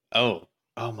Oh,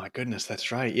 oh my goodness,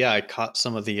 that's right. Yeah, I caught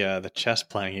some of the chess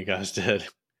playing you guys did.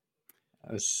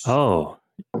 Oh,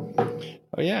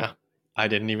 Oh yeah. I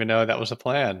didn't even know that was a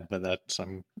plan, but that's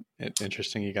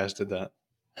interesting. You guys did that.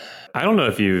 I don't know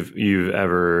if you've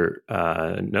ever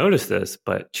noticed this,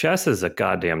 but chess is a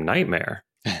goddamn nightmare.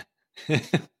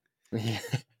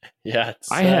 Yeah.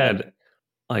 I had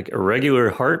like a regular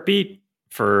heartbeat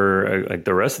for like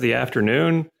the rest of the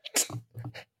afternoon.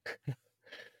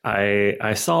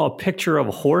 I saw a picture of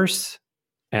a horse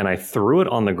and I threw it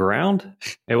on the ground.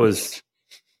 It was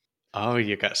Oh,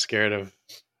 you got scared of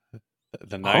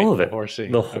the knight, all of the it. horsey.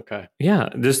 Okay. Yeah,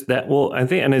 just that. Well, I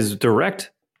think, and is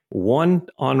direct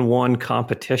one-on-one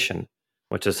competition,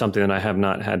 which is something that I have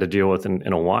not had to deal with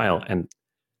in a while, and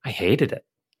I hated it.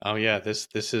 Oh yeah, this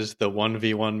is the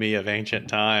 1v1 me of ancient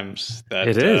times that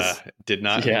It is. did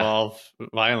not Yeah. involve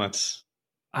violence.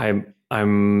 I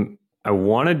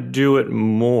want to do it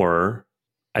more.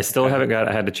 I still Okay. haven't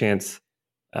had a chance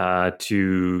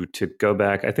to go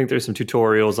back. I think there's some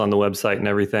tutorials on the website and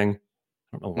everything.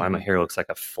 I don't know why my hair looks like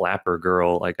a flapper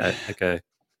girl, like a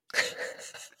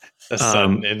A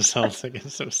sudden insult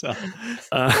against himself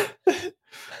out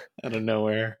of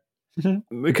nowhere.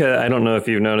 because I don't know if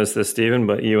you've noticed this, Stephen,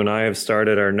 but you and I have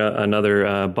started another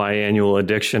biannual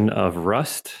edition of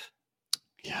Rust.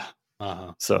 Yeah.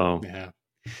 So Yeah.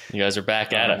 You guys are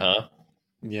back at it, huh?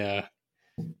 Yeah.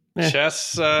 Eh.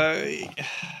 Chess.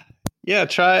 Yeah.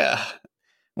 Try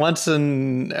once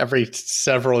in every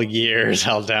several years.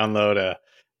 I'll download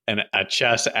a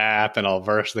chess app and I'll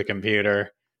verse the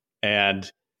computer.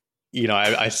 And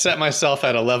I set myself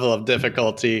at a level of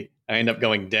difficulty. I end up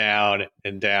going down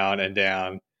and down and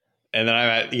down, and then I'm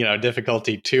at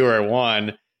difficulty 2 or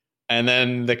 1, and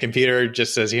then the computer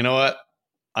just says, "You know what?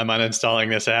 I'm uninstalling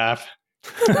this app."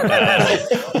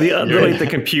 The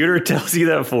computer tells you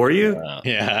that for you? Wow.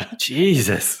 Yeah.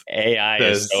 Jesus. AI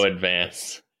is so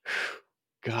advanced.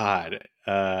 God.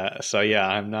 So yeah,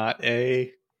 I'm not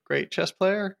a great chess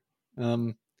player.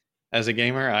 As a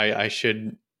gamer, I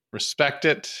should respect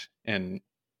it and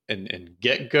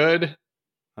get good.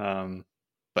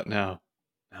 But no,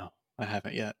 I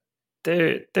haven't yet.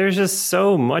 There's just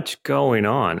so much going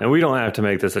on, and we don't have to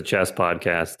make this a chess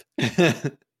podcast.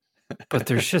 But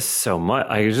there's just so much.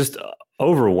 I was just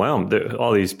overwhelmed.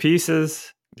 All these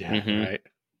pieces, Yeah, Mhm. right.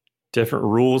 different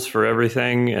rules for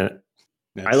everything.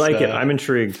 I like it. I'm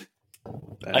intrigued.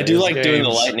 I do like doing the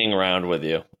lightning round with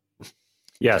you.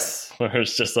 Yes. Where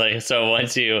it's just like, so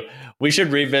we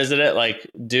should revisit it, like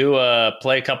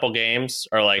play a couple games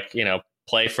or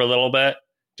play for a little bit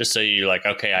just so you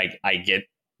okay, I get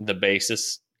the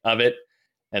basis of it.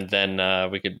 And then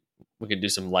we could do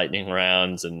some lightning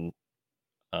rounds and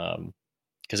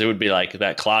because it would be like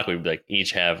that clock would be like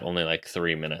each have only like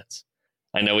 3 minutes.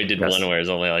 I know we did one where it's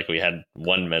only like we had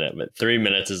 1 minute, but 3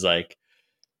 minutes is like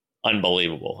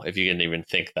unbelievable if you can even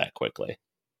think that quickly.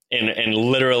 And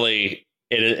literally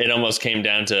it almost came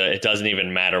down to it doesn't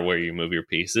even matter where you move your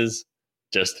pieces.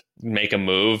 Just make a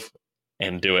move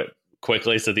and do it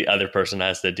quickly so the other person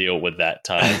has to deal with that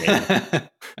time.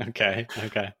 Okay.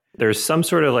 There's some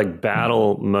sort of like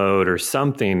battle mode or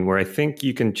something where I think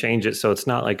you can change it so it's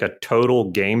not like a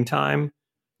total game time.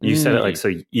 You set it like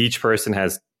so each person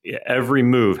has every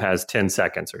move has 10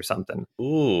 seconds or something.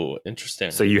 Ooh,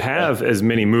 interesting. So you have as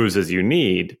many moves as you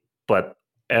need, but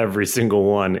every single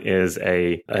one is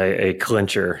a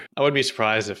clincher. I wouldn't be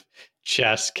surprised if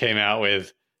chess came out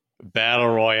with Battle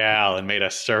Royale and made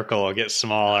a circle get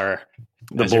smaller.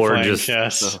 The board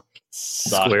just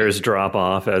squares drop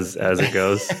off as it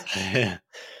goes.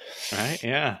 Right?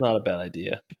 Yeah. Not a bad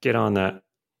idea. Get on that.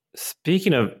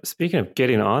 Speaking of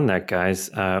getting on that, guys,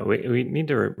 we need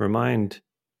to remind,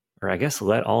 or I guess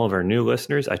let all of our new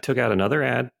listeners. I took out another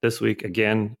ad this week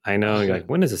again. I know, you're like,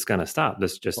 when is this going to stop?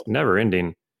 This just never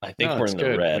ending. I think we're in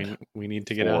the red. We need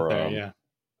to get out there.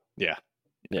 Yeah.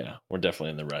 We're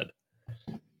definitely in the red.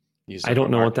 I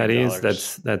don't know what that is.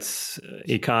 That's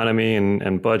economy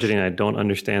and budgeting. I don't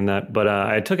understand that. But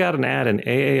I took out an ad in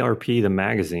AARP, the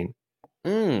magazine.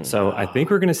 So I think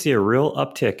we're going to see a real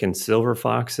uptick in silver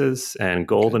foxes and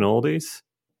golden oldies.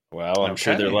 Well, I'm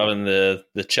sure they're loving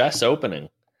the chess opening.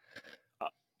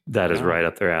 That is right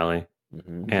up their alley.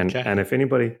 Mm-hmm. And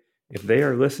if they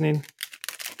are listening,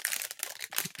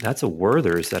 that's a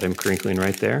Werther's that I'm crinkling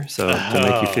right there. So to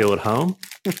make you feel at home,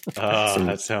 some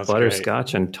that sounds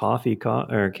butterscotch and toffee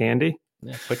or candy.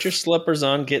 Yeah, put your slippers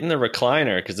on, get in the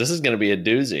recliner because this is going to be a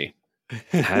doozy.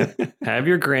 Have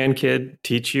your grandkid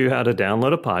teach you how to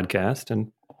download a podcast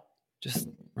and just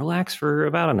relax for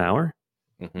about an hour.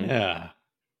 Mm-hmm. Yeah.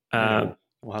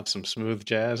 We'll have some smooth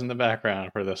jazz in the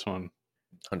background for this one.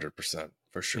 100%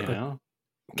 for sure.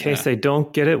 In case they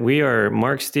don't get it, we are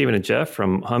Mark, Steven, and Jeff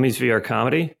from Hummies VR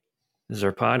Comedy. This is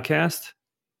our podcast.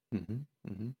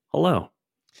 Hello.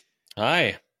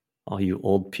 Hi. All you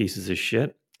old pieces of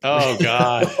shit. Oh,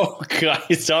 God. Oh, God.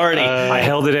 It's already. I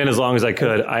held it in as long as I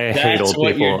could. I hate old people. That's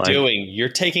what you're doing. You're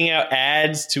taking out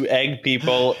ads to egg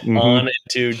people on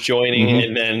into joining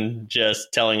and then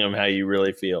just telling them how you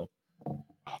really feel.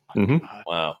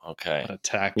 Wow. Okay.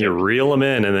 Attack. You reel them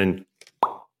in and then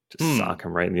just sock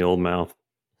them right in the old mouth.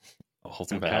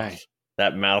 Mouth.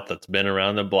 That mouth that's been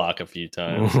around the block a few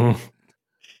times. Can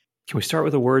we start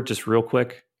with a word just real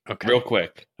quick? Okay. Real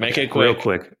quick. Make it quick. Real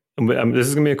quick. This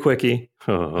is going to be a quickie.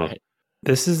 Right.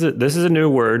 This is a new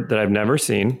word that I've never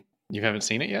seen. You haven't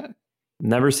seen it yet?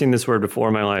 Never seen this word before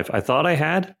in my life. I thought I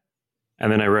had, and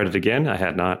then I read it again. I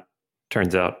had not.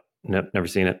 Turns out, nope, never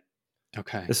seen it.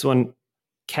 Okay. This one,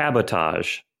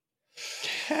 cabotage.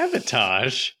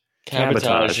 Cabotage?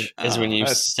 Cabotage is when you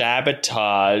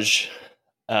sabotage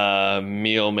a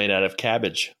meal made out of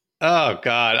cabbage. Oh,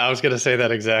 God. I was going to say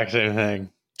that exact same thing.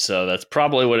 So that's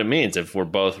probably what it means if we're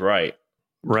both right.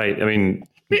 Right. I mean,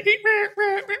 it's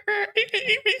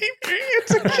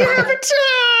a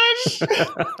cabotage.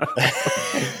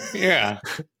 Yeah.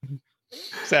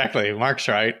 Exactly. Mark's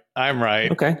right. I'm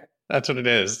right. Okay. That's what it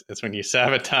is. It's when you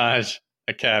sabotage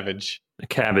a cabbage. A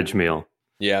cabbage meal.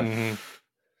 Yeah.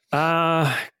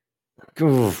 Try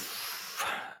to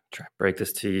break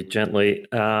this to you gently.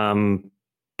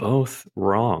 Both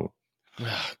wrong.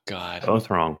 Oh, God. Both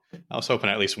wrong. I was hoping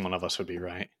at least one of us would be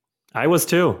right. I was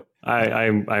too.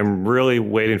 I'm really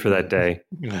waiting for that day.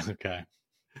 Okay.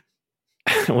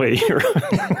 Wait, you're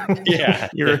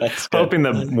hoping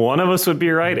that one of us would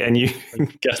be right, and you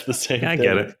guess the same. I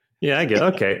get it. Yeah, I get it.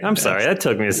 Okay, I'm sorry. That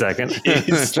took me a second.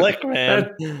 He's slick,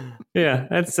 man.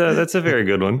 That's a very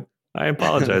good one. I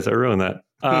apologize. I ruined that.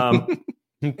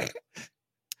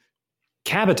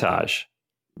 Cabotage.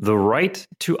 The right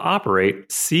to operate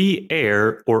sea,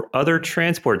 air, or other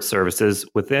transport services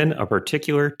within a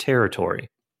particular territory.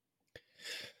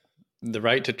 The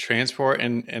right to transport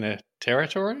in a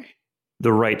territory?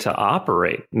 The right to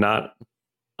operate, not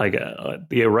like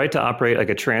the right to operate like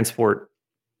a transport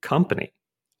company.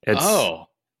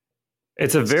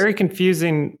 It's a very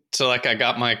confusing. So like I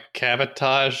got my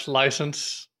cabotage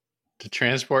license to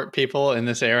transport people in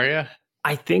this area?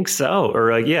 I think so.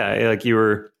 Or like you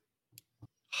were.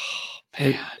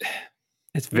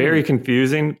 It's very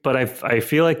confusing, but I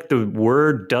feel like the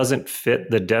word doesn't fit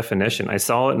the definition. I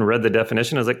saw it and read the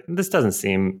definition. I was like, this doesn't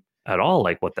seem at all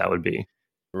like what that would be.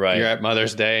 Right. You're at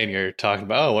Mother's Day and you're talking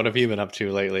about, what have you been up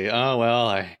to lately? Oh, well,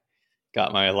 I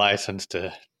got my license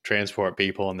to transport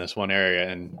people in this one area,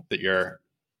 and that your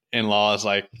in-law is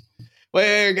like,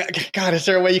 wait, God, is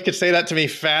there a way you could say that to me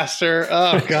faster?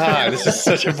 Oh, God, this is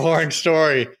such a boring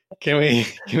story. Can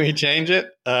we change it?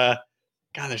 God,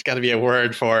 there's got to be a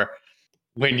word for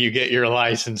when you get your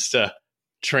license to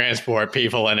transport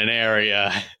people in an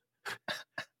area.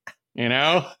 You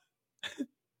know?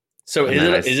 So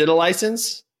is it a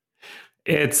license?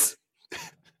 Let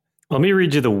me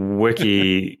read you the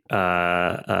wiki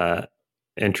entry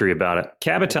about it.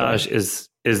 Cabotage is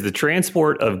the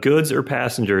transport of goods or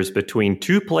passengers between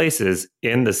two places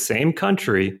in the same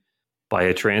country by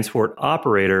a transport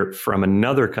operator from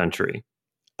another country.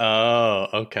 Oh,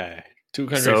 okay. Two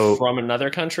countries from another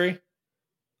country?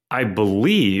 I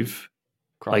believe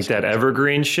like that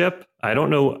Evergreen ship. I don't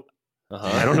know.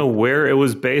 I don't know where it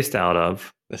was based out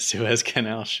of. The Suez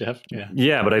Canal ship. Yeah.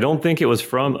 Yeah, but I don't think it was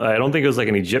like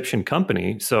an Egyptian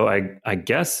company. So I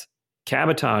guess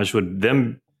cabotage would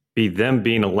be them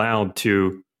being allowed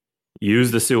to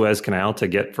use the Suez Canal to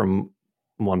get from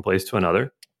one place to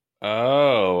another.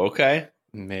 Oh, okay.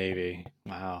 Maybe.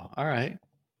 Wow. All right.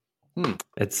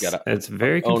 It's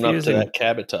very confusing. Own up to that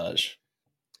cabotage.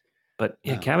 But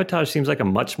cabotage seems like a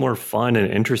much more fun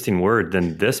and interesting word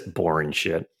than this boring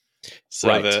shit.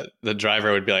 So the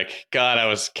driver would be like, God, I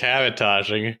was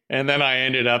cabotaging, and then I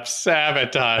ended up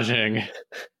sabotaging.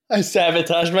 I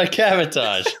sabotaged my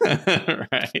cabotage.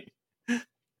 Right.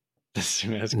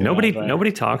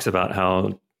 Nobody talks about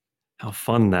how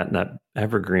fun that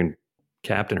Evergreen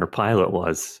captain or pilot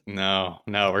was. No,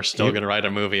 we're still going to write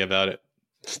a movie about it.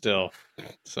 Still.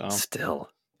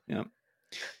 Yep.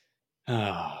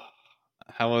 Oh.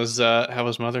 How was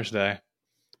Mother's Day?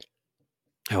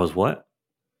 How was what?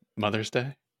 Mother's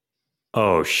Day?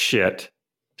 Oh shit.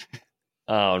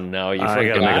 Oh no, I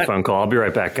gotta make a phone call. I'll be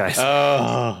right back, guys.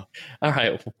 Oh. All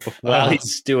right. While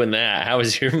he's doing that, how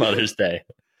was your Mother's Day?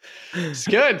 It's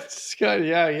good.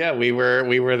 Yeah. We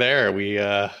were there. We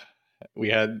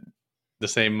had the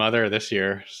same mother this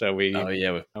year. So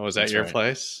I was at your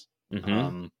place.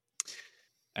 Mm-hmm.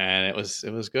 and it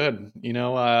was good. You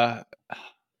know,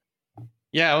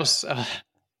 yeah, it was.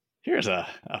 Here's a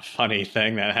funny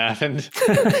thing that happened.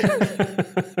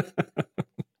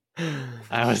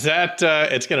 I was at,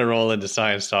 it's going to roll into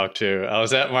science talk too. I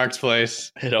was at Mark's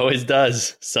place. It always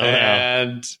does. Somehow.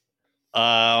 And,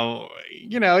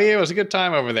 you know, it was a good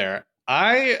time over there.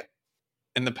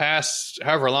 In the past,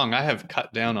 however long, I have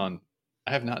cut down on,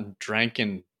 I have not drank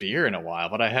in beer in a while,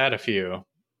 but I had a few.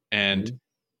 And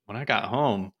when I got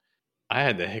home, I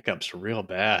had the hiccups real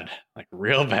bad, like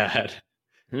real bad.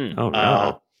 Oh,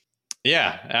 no.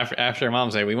 Yeah. After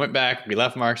Mom's Day, we went back, we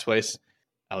left Mark's place.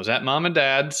 I was at Mom and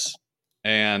Dad's,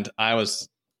 and I was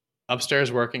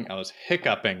upstairs working. I was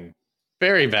hiccuping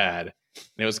very bad.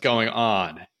 And it was going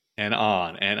on and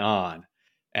on and on.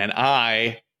 And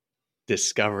I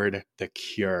discovered the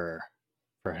cure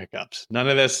for hiccups. None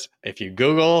of this. If you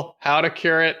Google how to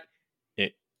cure it,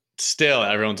 still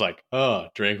everyone's like, oh,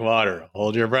 drink water,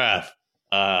 hold your breath,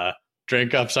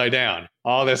 drink upside down.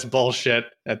 All this bullshit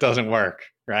that doesn't work,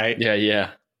 right?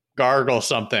 Yeah. Gargle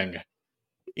something.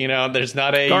 You know, there's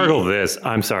not a gargle this.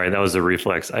 I'm sorry, that was a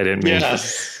reflex. I didn't mean.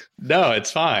 Yes. No,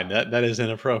 it's fine. That is an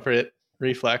appropriate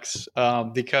reflex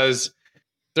because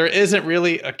there isn't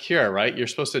really a cure, right? You're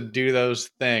supposed to do those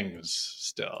things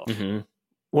still. Mm-hmm.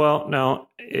 Well, now,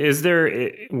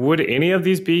 would any of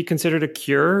these be considered a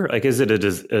cure? Like, is it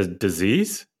a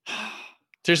disease?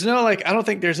 There's no, like, I don't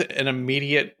think there's an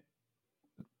immediate,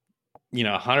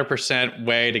 100%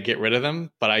 way to get rid of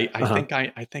them. But I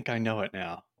think I know it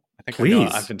now. I think Please. I know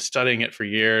it. I've been studying it for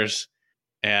years.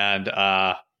 And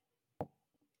let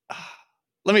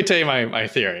me tell you my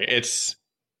theory. It's,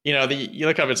 you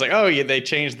look up, it's like, oh, they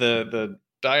changed the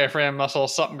diaphragm muscle,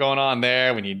 something going on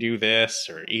there when you do this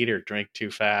or eat or drink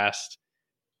too fast.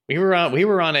 We were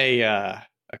on a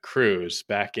cruise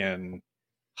back in,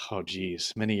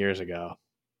 many years ago.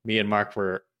 Me and Mark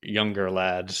were younger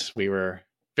lads. We were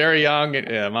very young.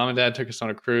 Mom and Dad took us on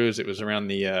a cruise. It was around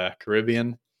the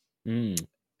Caribbean.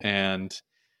 And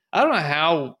I don't know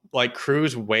how, like,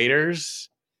 cruise waiters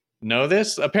know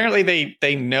this. Apparently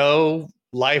they know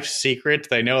life secrets.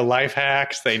 They know life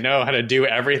hacks. They know how to do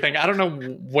everything. I don't know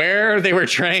where they were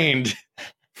trained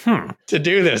to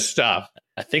do this stuff.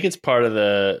 I think it's part of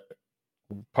the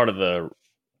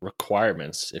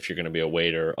requirements if you're going to be a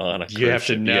waiter on a cruise You have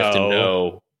to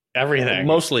know everything.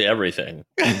 Mostly everything.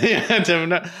 I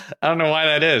don't know why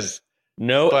that is.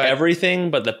 Everything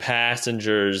but the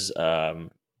passenger's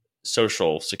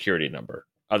social security number.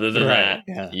 Other than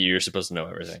that, you're supposed to know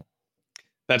everything.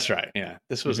 That's right. Yeah.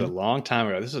 This was a long time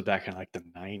ago. This was back in like the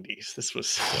 90s. This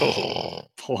was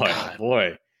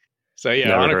boy. So yeah,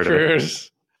 Never on a heard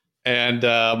cruise. And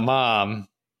mom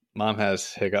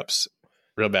has hiccups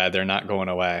real bad. They're not going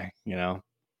away,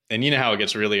 And you know how it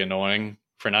gets really annoying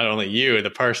for not only you, the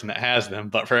person that has them,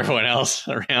 but for everyone else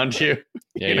around you.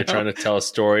 Yeah, you're trying to tell a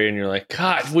story and you're like,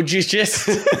 God, would you just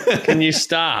can you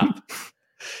stop?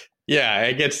 Yeah,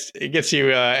 it gets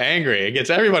you angry. It gets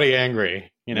everybody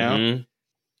angry, Mm-hmm.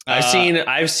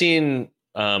 I've seen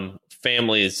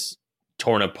families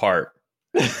torn apart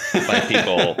by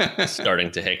people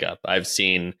starting to hiccup. I've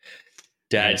seen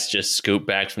dads just scoot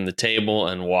back from the table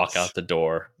and walk out the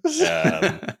door.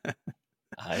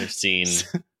 I've seen,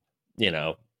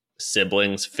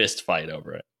 siblings fist fight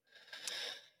over it.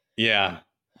 Yeah,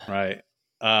 right.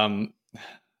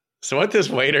 So what this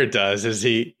waiter does is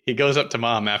he goes up to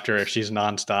Mom after she's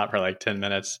nonstop for like 10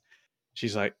 minutes.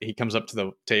 She's like, he comes up to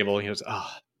the table. He goes,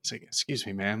 he's like, excuse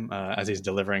me, ma'am. As he's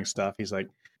delivering stuff, he's like,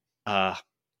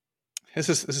 this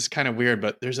is kind of weird,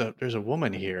 but there's a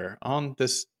woman here on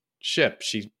this ship.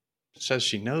 She says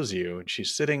she knows you, and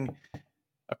she's sitting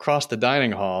across the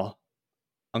dining hall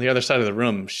on the other side of the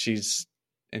room. She's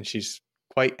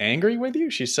quite angry with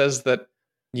you. She says that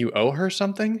you owe her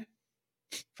something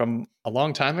from a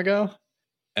long time ago.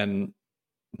 And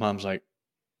Mom's like,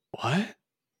 what?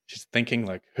 She's thinking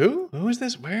like, who is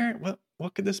this? Where,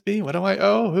 what could this be? What do I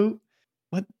owe? Who,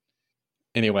 what?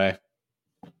 Anyway,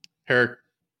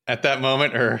 at that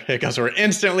moment, her hiccups were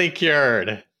instantly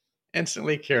cured.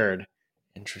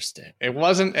 Interesting. It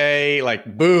wasn't a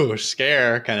like boo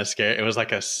scare kind of scare. It was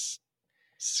like a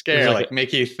scare, like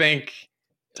make you think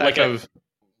type of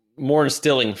more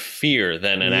instilling fear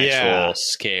than an actual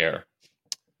scare.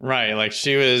 Right. Like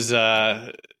she was,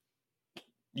 like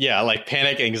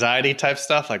panic, anxiety type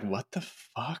stuff. Like, what the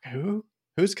fuck?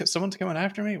 Someone's coming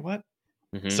after me? What?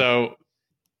 Mm-hmm. So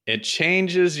it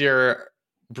changes your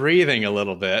breathing a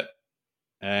little bit,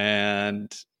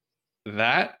 and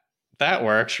that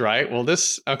works, right? Well,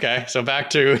 so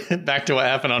back to what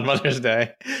happened on Mother's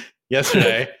Day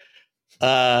yesterday.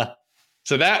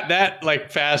 So that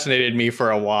like fascinated me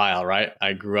for a while, right?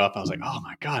 I grew up, I was like, oh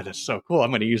my God, that's so cool.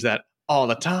 I'm going to use that all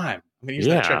the time. I'm going to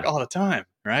use that trick all the time,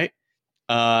 right?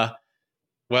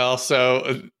 Well,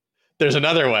 so there's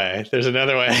another way. There's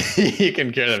another way you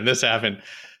can cure them. This happened.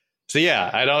 So yeah,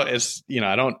 I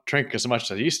don't drink as much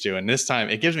as I used to. And this time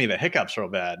it gives me the hiccups real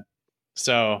bad.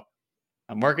 So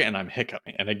I'm working and I'm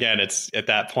hiccuping. And again, it's at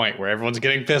that point where everyone's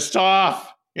getting pissed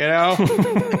off, you know?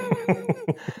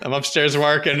 I'm upstairs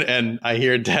working and I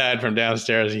hear Dad from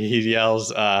downstairs. He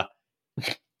yells, what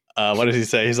does he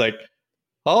say? He's like,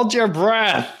 hold your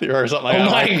breath or something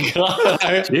like that. Oh my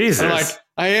God. Jesus. I'm like,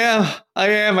 I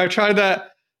am. I tried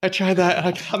that. I'm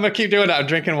going to keep doing that. I'm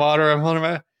drinking water.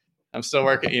 I'm still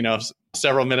working, you know,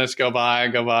 several minutes go by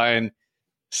and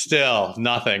still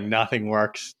nothing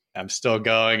works. I'm still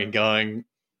going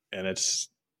and it's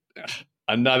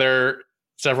another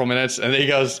several minutes. And then he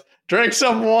goes, drink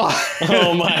some water.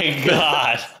 Oh my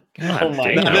God. Oh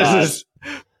my God.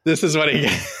 This is what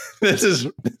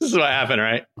what happened,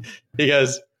 right? He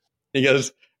goes,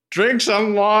 drink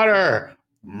some water.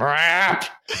 Brap.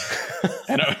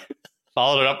 And I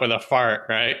followed it up with a fart,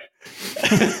 right?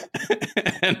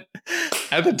 And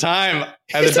at the time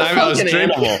I was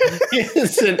drinking.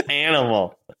 It's an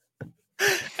animal.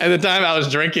 At the time I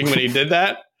was drinking when he did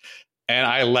that, and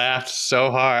I laughed so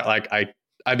hard, like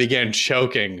I began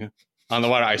choking on the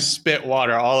water. I spit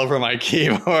water all over my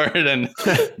keyboard and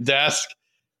desk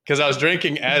because I was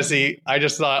drinking I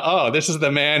just thought, oh, this is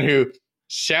the man who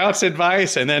shouts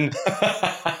advice and then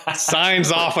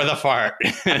signs off with a fart.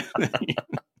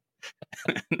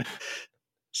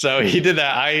 So he did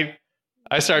that.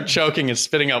 I started choking and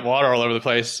spitting up water all over the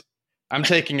place. I'm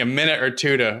taking a minute or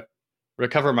two to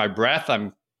recover my breath.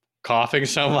 I'm coughing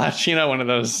so much, you know, one of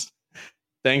those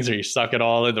things where you suck it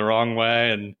all in the wrong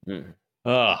way. And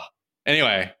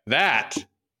anyway, that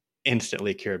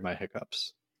instantly cured my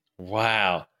hiccups.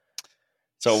 Wow.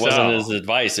 So it wasn't his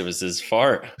advice, it was his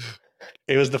fart.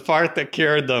 It was the fart that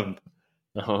cured them.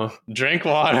 Uh-huh. Drink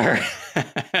water.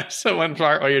 Someone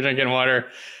fart while you're drinking water.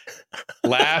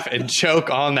 Laugh and choke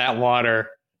on that water.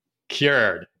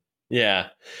 Cured. Yeah.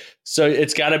 So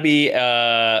it's got to be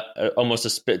almost a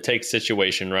spit take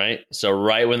situation, right? So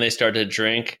right when they start to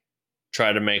drink,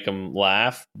 try to make them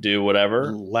laugh, do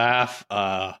whatever. Laugh.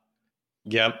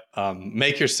 Yep.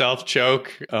 Make yourself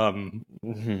choke.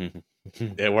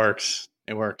 It works.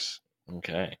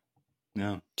 Okay.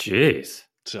 Yeah. Jeez.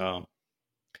 So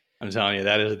I'm telling you,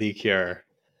 that is the cure.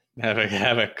 Have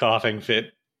a coughing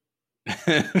fit.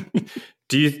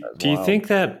 Do you think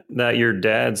that your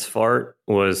dad's fart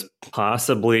was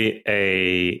possibly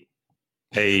a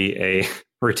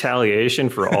retaliation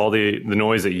for all the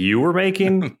noise that you were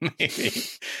making? Maybe.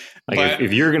 Like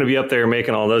if you're going to be up there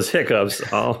making all those hiccups,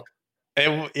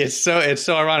 it's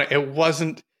so ironic. It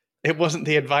wasn't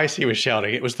the advice he was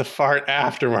shouting. It was the fart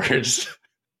afterwards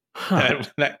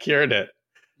that cured it.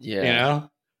 Yeah. You know,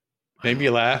 made me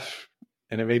laugh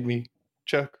and it made me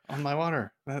choke on my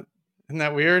water. Isn't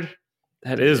that weird?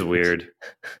 That is weird.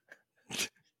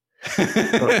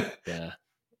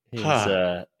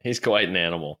 Yeah. He's quite an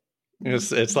animal.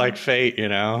 It's like fate, you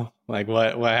know? Like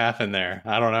what happened there?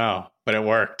 I don't know, but it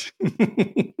worked.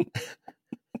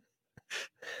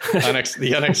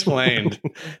 The unexplained.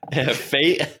 Yeah,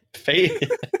 fate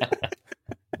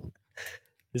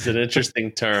is an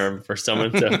interesting term for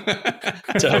someone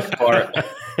to fart.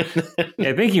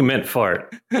 I think you meant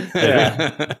fart.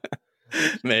 Yeah.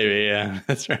 Maybe, yeah.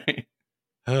 That's right.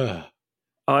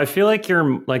 I feel like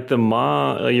your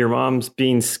mom's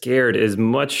being scared is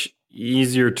much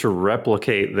easier to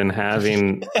replicate than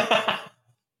having.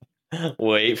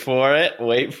 Wait for it.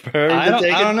 Wait for her I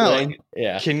don't know. Like,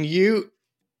 yeah. Can you,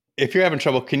 if you're having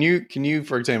trouble, can you,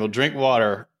 for example, drink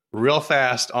water real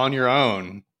fast on your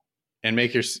own and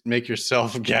make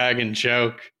yourself gag and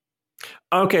choke?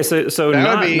 Okay, so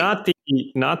not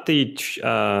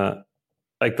the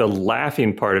like the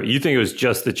laughing part of it. You think it was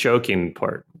just the choking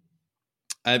part?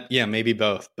 Yeah, maybe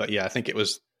both. But yeah, I think it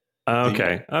was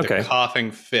the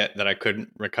coughing fit that I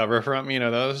couldn't recover from, you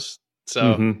know, those.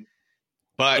 So,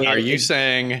 but are you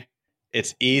saying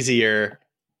it's easier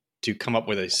to come up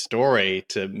with a story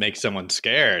to make someone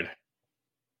scared?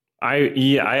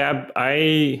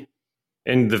 I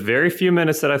in the very few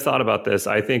minutes that I've thought about this,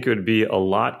 I think it would be a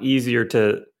lot easier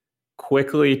to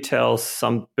quickly tell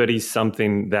somebody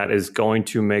something that is going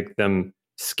to make them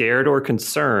scared or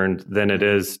concerned than it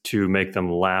is to make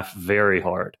them laugh very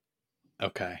hard.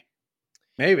 Okay.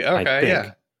 Maybe. Okay.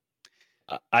 Yeah.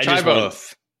 I try just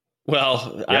both.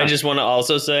 I just want to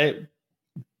also say,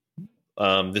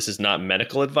 this is not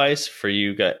medical advice for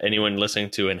you. Anyone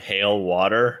listening to inhale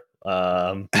water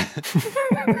No.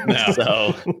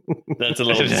 So that's a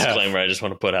little disclaimer I just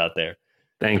want to put out there.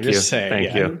 Thank you.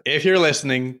 Thank you. If you're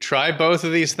listening, try both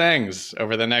of these things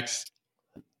over the next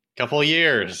couple of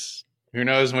years. Who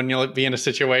knows when you'll be in a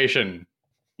situation,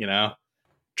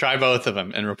 try both of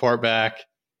them and report back.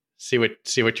 See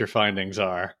what your findings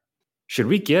are. Should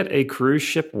we get a cruise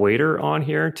ship waiter on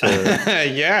here to?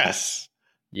 Yes.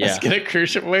 Yeah. Let's get a cruise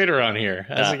ship waiter on here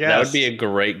as a guest. That would be a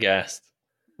great guest.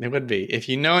 It would be. If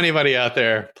you know anybody out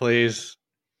there, please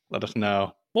let us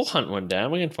know. We'll hunt one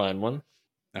down. We can find one.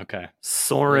 Okay.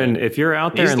 Soren, if you're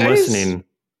out there listening,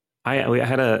 I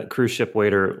had a cruise ship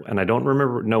waiter, and I don't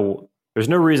remember. No, there's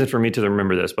no reason for me to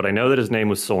remember this, but I know that his name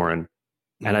was Soren,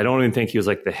 and I don't even think he was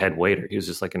like the head waiter. He was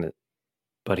just like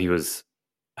but he was.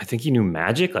 I think he knew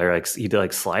magic, like he'd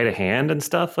like slide a hand and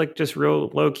stuff, like just real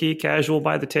low key, casual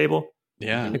by the table.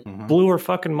 Yeah, it blew our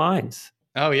fucking minds.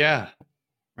 Oh yeah,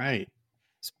 right.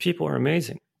 These people are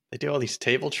amazing. They do all these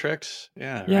table tricks.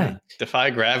 Yeah, yeah. Right. Defy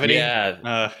gravity.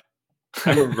 Yeah.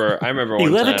 I remember he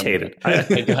one levitated. Time,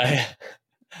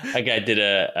 a guy did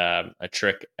a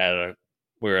trick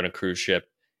we were on a cruise ship,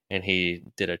 and he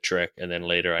did a trick, and then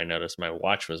later I noticed my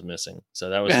watch was missing. So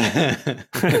that was.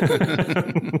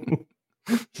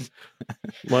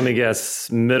 Let me guess.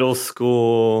 Middle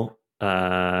school.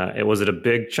 Was it a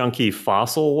big chunky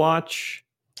Fossil watch?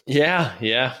 Yeah.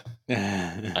 I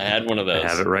had one of those. I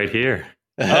have it right here.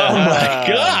 Oh my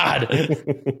God!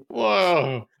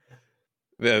 Whoa.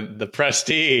 The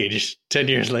prestige 10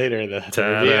 years later, the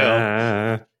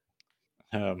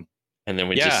reveal. And then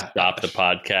we just stopped the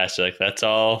podcast. Like, that's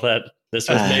all that this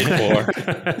was made for.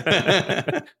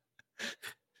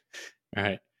 All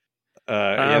right.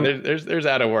 There's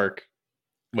out of work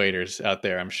waiters out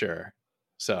there, I'm sure.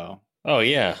 So. Oh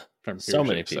yeah. From so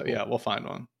many people. So, yeah, we'll find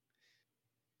one.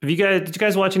 Did you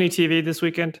guys watch any TV this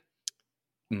weekend?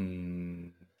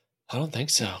 I don't think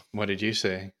so. What did you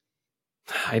say?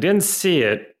 I didn't see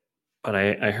it, but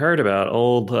I heard about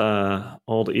old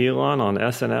Elon on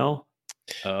SNL.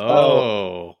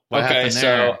 Oh, what okay. happened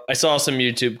there? So I saw some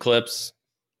YouTube clips.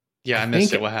 Yeah, I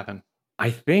missed it. What happened?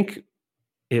 I think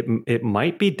it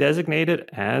might be designated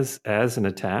as an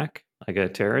attack, like a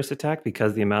terrorist attack,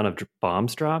 because the amount of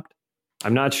bombs dropped.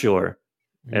 I'm not sure.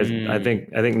 I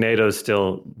think NATO's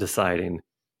still deciding.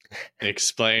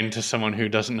 Explain to someone who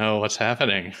doesn't know what's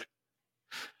happening.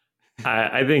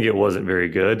 I think it wasn't very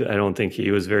good. I don't think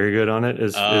he was very good on it.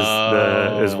 Is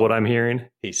what I'm hearing.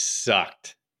 He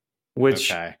sucked.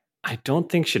 Which I don't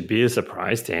think should be a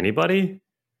surprise to anybody.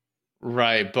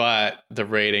 Right, but the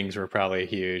ratings were probably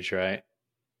huge, right?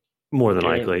 More than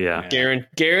likely, yeah.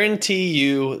 Guarantee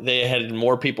you they had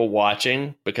more people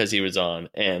watching because he was on.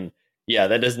 And yeah,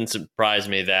 that doesn't surprise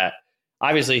me that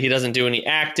obviously he doesn't do any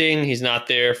acting. He's not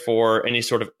there for any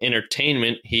sort of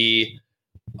entertainment. He's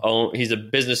a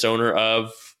business owner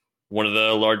of one of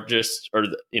the largest, or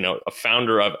a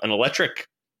founder of an electric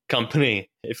company,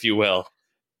 if you will.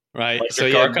 Right.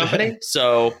 Car company.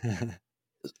 So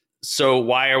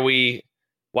why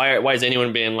is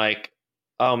anyone being like,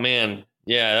 oh man,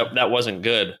 yeah, that wasn't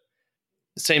good.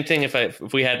 Same thing if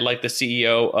we had like the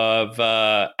CEO of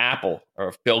Apple, or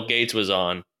if Bill Gates was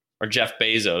on, or Jeff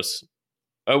Bezos,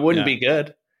 it wouldn't be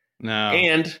good. No.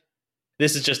 And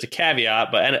this is just a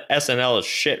caveat, but SNL is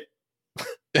shit.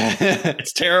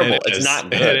 It's terrible. It's not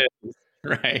good.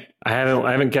 Right. I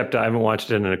haven't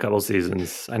watched it in a couple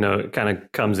seasons. I know it kind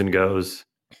of comes and goes.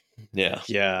 Yeah.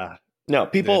 Yeah. No,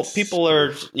 people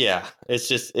are, yeah, it's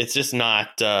just not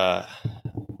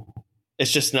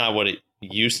what it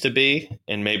used to be.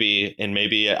 And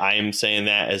maybe I am saying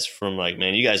that as from like,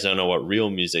 man, you guys don't know what real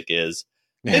music is.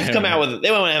 They've come out with,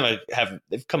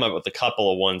 they've come up with a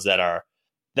couple of ones that are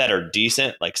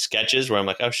decent, like sketches where I'm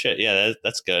like, oh shit, yeah,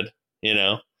 that's good,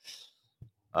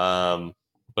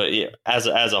 but yeah, as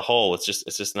a whole, it's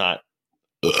just not,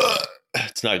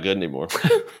 it's not good anymore.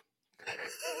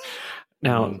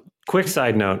 Now, quick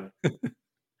side note.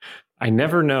 I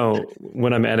never know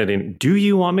when I'm editing. Do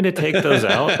you want me to take those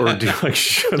out, or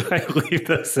should I leave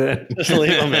those in? Just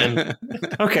leave them in.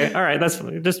 Okay, all right. That's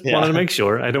just wanted to make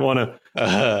sure. I don't want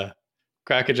to.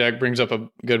 Crackerjack brings up a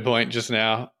good point just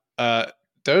now.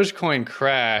 Dogecoin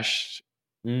crashed.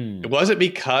 Was it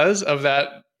because of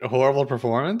that horrible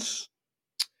performance?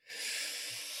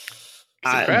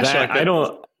 I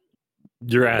don't.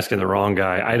 You're asking the wrong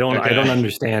guy. I don't. Okay. I don't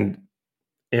understand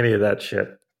any of that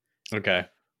shit. Okay.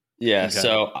 Yeah. Okay.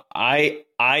 So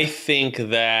I think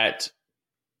that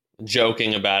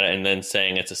joking about it and then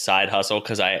saying it's a side hustle,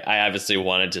 because I obviously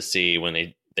wanted to see when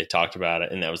they talked about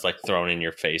it, and that was like thrown in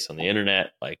your face on the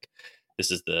internet. Like, this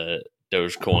is the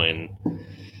Dogecoin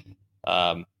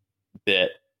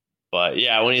bit. But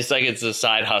yeah, when he's like, it's a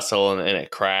side hustle and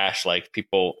it crashed, like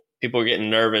people are getting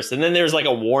nervous. And then there's like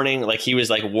a warning, like he was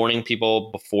like warning people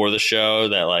before the show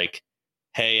that like,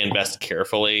 hey, invest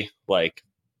carefully, like,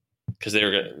 because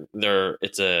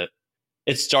it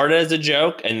started as a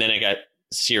joke and then it got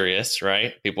serious,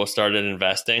 right? People started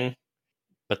investing,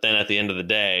 but then at the end of the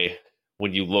day,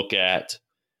 when you look at,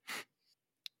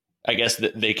 I guess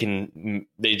that they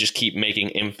just keep making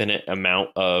infinite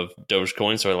amount of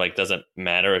Dogecoin, so it like doesn't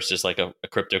matter. It's just like a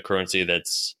cryptocurrency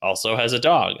that's also has a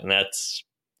dog, and that's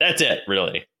it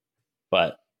really.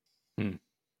 But I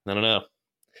don't know.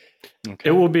 Okay.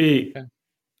 It will be. Okay.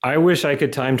 I wish I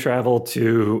could time travel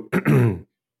to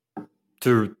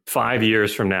 5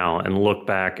 years from now and look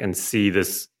back and see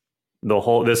this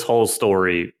whole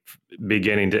story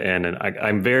beginning to end, and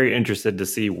I'm very interested to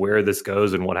see where this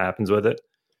goes and what happens with it.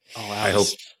 Oh, wow. I hope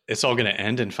it's all going to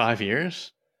end in 5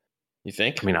 years. You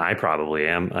think? I mean, I probably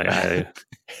am.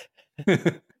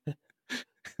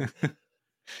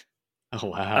 Oh,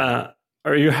 wow.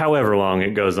 Or however long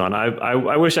it goes on.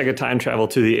 I wish I could time travel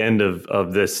to the end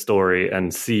of this story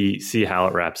and see how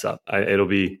it wraps up. It'll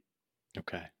be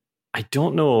okay. I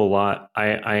don't know a lot.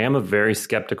 I am a very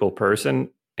skeptical person,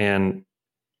 and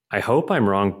I hope I'm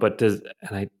wrong. But does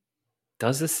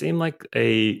this seem like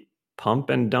a pump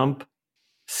and dump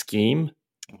scheme?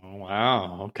 Oh,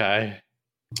 wow. Okay.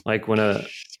 Like when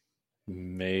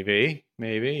maybe,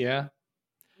 yeah.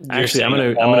 Actually, I'm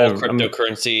gonna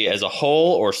cryptocurrency as a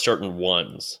whole or certain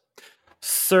ones.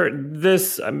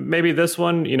 Maybe this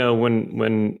one. You know,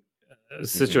 when a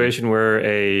situation where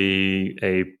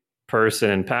a person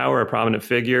in power, a prominent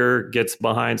figure, gets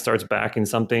behind, starts backing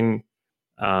something,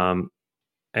 and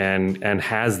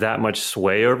has that much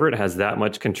sway over it, has that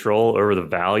much control over the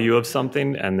value of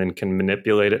something, and then can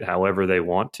manipulate it however they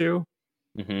want to.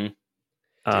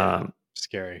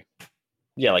 Scary.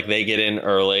 Yeah, like they get in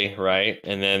early, right?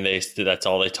 And then that's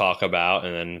all they talk about.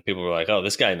 And then people are like, oh,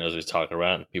 this guy knows what he's talking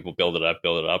about. And people build it up,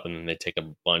 and then they take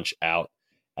a bunch out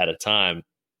at a time.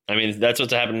 I mean, that's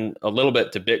what's happened a little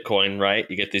bit to Bitcoin, right?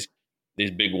 You get these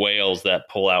big whales that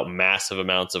pull out massive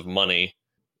amounts of money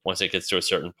once it gets to a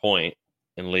certain point,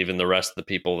 and leaving the rest of the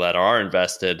people that are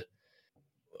invested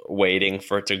waiting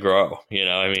for it to grow. You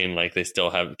know, I mean, like they still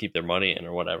have to keep their money in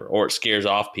or whatever, or it scares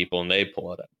off people and they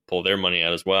pull their money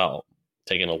out as well,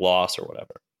 taking a loss or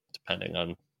whatever, depending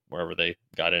on wherever they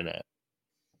got in at.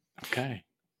 Okay.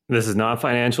 This is not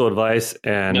financial advice.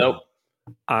 And nope.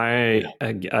 I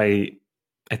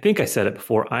think I said it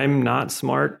before. I'm not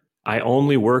smart. I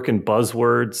only work in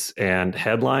buzzwords and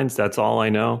headlines. That's all I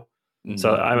know. Mm-hmm.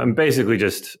 So I'm basically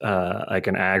just like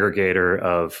an aggregator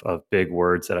of big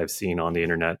words that I've seen on the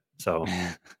internet. So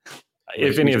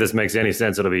if any of this makes any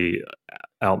sense, it'll be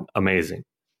amazing.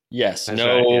 Yes. That's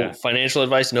no right, yeah. Financial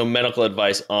advice, no medical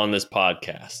advice on this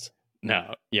podcast.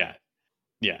 No. Yeah.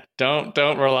 Yeah. Don't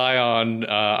rely on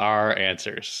our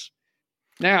answers.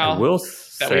 Now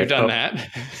that we've done that,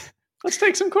 let's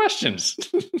take some questions.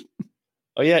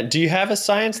 Oh, yeah. Do you have a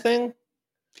science thing?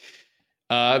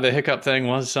 The hiccup thing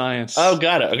was science. Oh,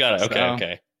 got it.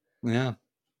 Okay. Yeah.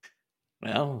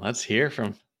 Well, let's hear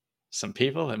from some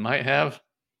people that might have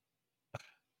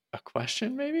a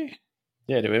question, maybe.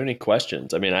 Yeah. Do we have any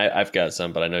questions? I mean, I've got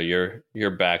some, but I know you're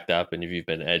backed up, and you've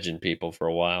been edging people for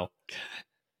a while.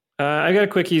 I got a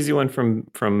quick, easy one from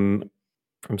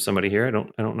somebody here. I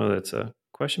don't know that's a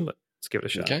question, but let's give it a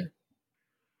shot. Okay.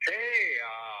 Hey,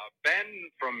 Ben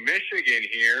from Michigan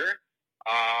here.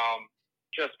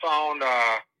 Just found,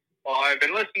 I've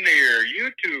been listening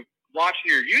to watching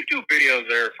your YouTube videos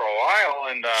there for a while,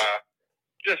 and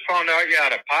just found out you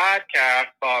had a podcast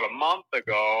about a month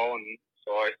ago, and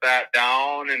so I sat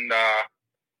down and,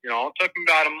 it took me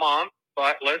about a month,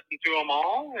 but listened to them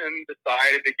all and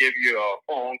decided to give you a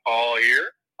phone call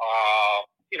here.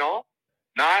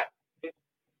 Not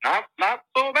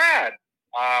so bad.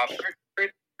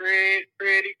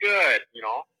 Pretty good,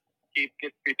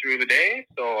 gets me through the day,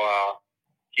 so,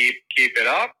 keep it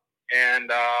up, and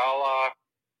I'll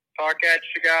talk at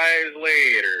you guys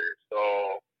later. So,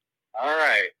 all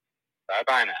right,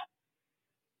 bye now.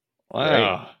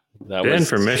 Wow, that Ben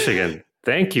from Michigan.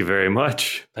 Thank you very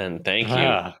much, Ben. Thank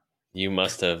you. You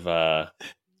must have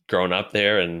grown up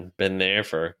there and been there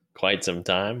for quite some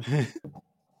time.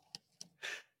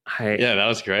 Yeah, that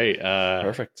was great.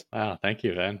 Perfect. Wow, thank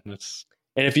you, Ben.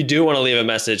 And if you do want to leave a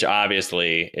message,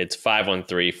 obviously, it's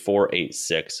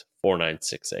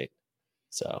 513-486-4968.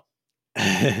 So,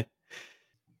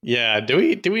 yeah. Do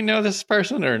we know this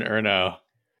person or no?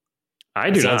 I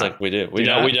do. Sounds like we do. We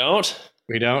don't. We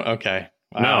don't. Okay.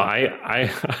 Wow. No,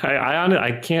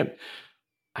 I can't.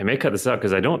 I may cut this out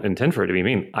because I don't intend for it to be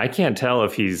mean. I can't tell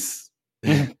if he's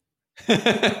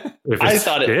I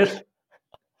thought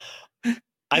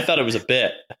it was a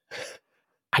bit.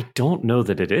 I don't know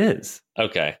that it is.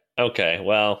 Okay.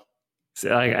 Well,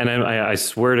 I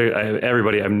swear to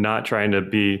everybody, I'm not trying to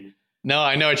be. No,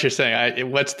 I know what you're saying.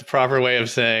 What's the proper way of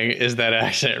saying, is that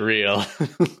accent real?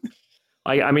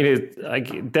 I mean,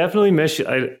 it definitely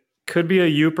could be a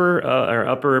Yooper or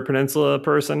Upper Peninsula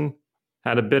person.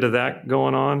 Had a bit of that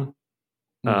going on.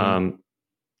 Mm-hmm.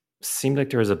 Seemed like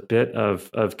there was a bit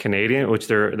of Canadian, which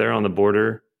they're on the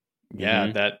border. Yeah,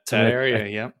 mm-hmm. that area.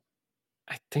 Yep.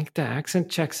 I think the accent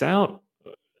checks out.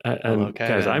 Okay.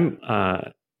 Guys, I'm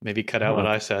maybe cut out what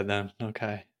I said then.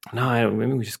 Okay. No,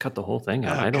 maybe we just cut the whole thing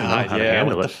out. I don't know how to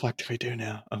handle it. What the fuck do we do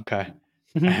now? Okay.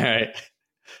 All right.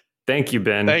 Thank you,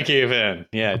 Ben. Thank you, Ben.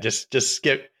 Yeah, just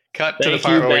cut to the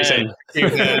part where we say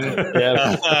thank you, Ben.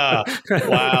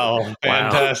 Wow.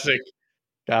 Fantastic.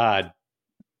 God.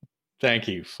 Thank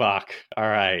you. Fuck. All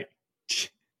right.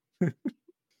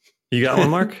 You got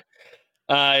one, Mark?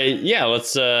 Yeah,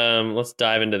 let's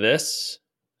dive into this.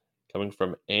 Coming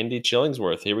from Andy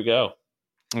Chillingsworth. Here we go.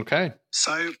 Okay.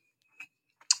 So,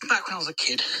 back when I was a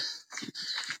kid,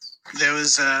 there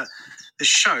was this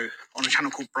show on a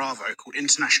channel called Bravo called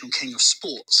International King of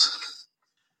Sports.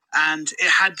 And it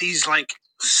had these, like,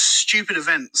 stupid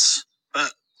events,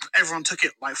 but everyone took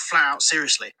it, like, flat out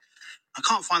seriously. I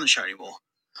can't find the show anymore,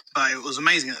 but it was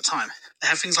amazing at the time. They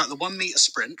had things like the 1 meter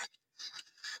sprint,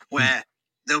 where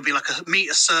there would be, like, a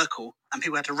meter circle, and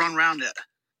people had to run around it,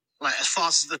 like, as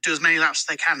fast as do as many laps as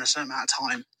they can in a certain amount of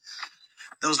time.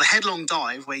 There was the headlong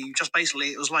dive, where you just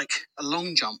basically, it was like a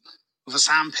long jump with a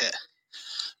sand pit,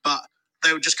 but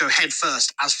they would just go head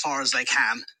first as far as they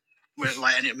can,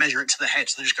 and it measure it to the head,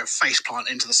 so they just go face plant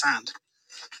into the sand.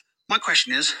 My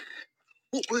question is,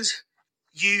 what would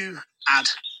you add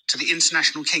to the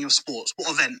International King of Sports?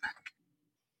 What event?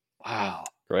 Wow.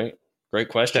 Great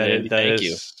question, Andy. Thank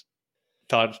you.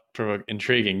 Thought-provoking,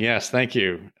 intriguing. Yes, thank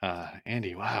you,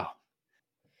 Andy. Wow.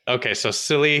 Okay, so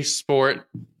silly sport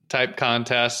type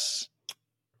contests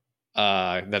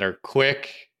that are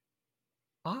quick,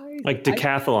 like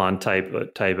decathlon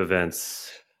type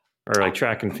events, or like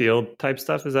track and field type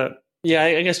stuff. Is that? Yeah,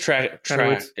 I guess track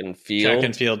and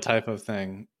field type of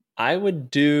thing. I would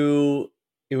do.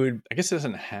 It would. I guess it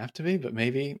doesn't have to be, but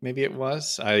maybe it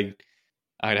was. I'd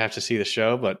have to see the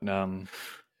show, but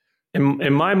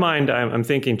in my mind, I'm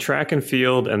thinking track and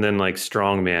field, and then like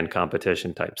strongman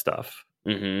competition type stuff.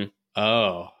 Mm-hmm.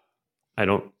 Oh, I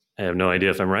have no idea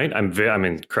if I'm right. I'm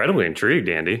incredibly intrigued,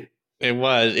 Andy. It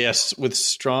was, yes, with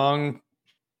strong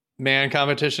man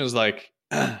competitions. Like,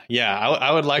 yeah,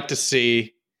 I would like to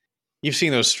see. You've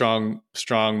seen those strong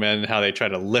men, how they try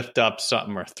to lift up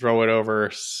something or throw it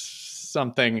over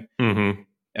something, mm-hmm.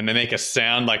 and they make a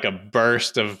sound like a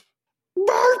burst of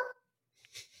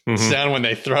sound when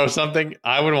they throw something.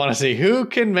 I would want to see who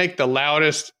can make the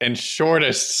loudest and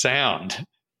shortest sound.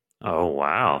 Oh,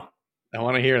 wow. I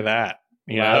want to hear that.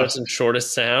 Loudest and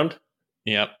shortest sound?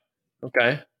 Yep.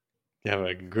 Okay. You have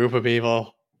a group of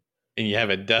people and you have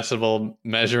a decibel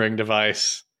measuring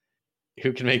device.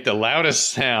 Who can make the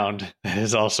loudest sound that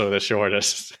is also the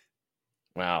shortest?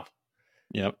 Wow.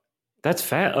 Yep. That's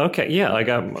fat. Okay. Yeah. Like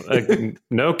I'm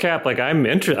no cap. Like I'm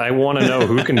interested. I want to know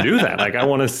who can do that. Like I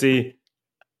want to see.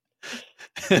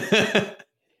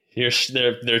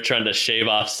 They're trying to shave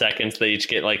off seconds. They each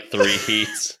get like 3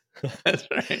 heats. That's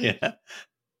right. Yeah.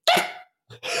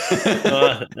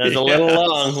 That's a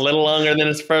little longer than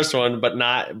his first one, but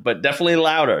definitely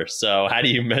louder. So how do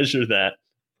you measure that?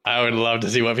 I would love to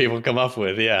see what people come up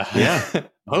with. Yeah. Yeah.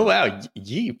 Oh, wow.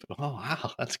 Yeep. Oh,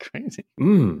 wow. That's crazy.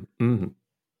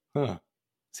 Huh.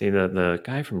 See, the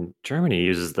guy from Germany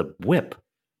uses the whip,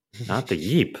 not the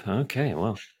yeep. Okay.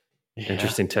 Well,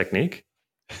 interesting technique.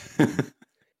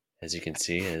 As you can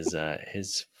see,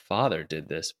 his father did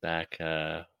this back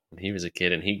when he was a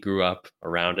kid, and he grew up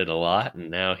around it a lot,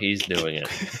 and now he's doing it.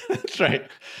 That's right.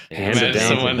 Handed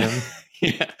down someone, to him.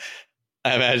 Yeah.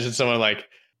 I imagine someone like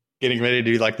getting ready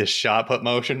to do like this shot put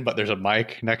motion, but there's a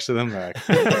mic next to them. They're like,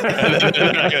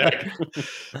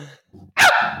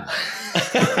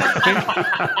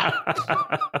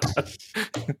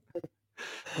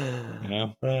 you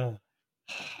know?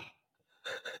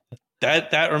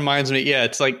 That reminds me. Yeah,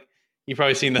 it's like you've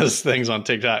probably seen those things on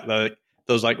TikTok.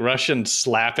 Those like Russian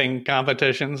slapping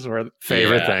competitions where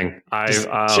favorite thing. I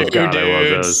love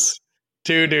those.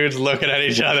 2 dudes looking at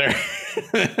each other.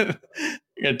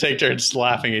 You're gonna take turns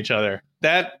slapping each other.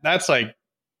 That's like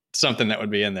something that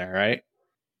would be in there, right?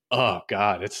 Oh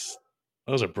God,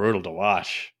 those are brutal to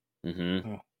watch.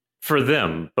 Mm-hmm. For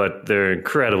them, but they're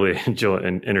incredibly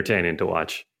entertaining to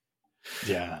watch.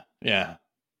 Yeah.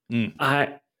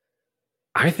 I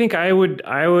I think I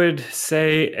would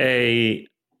say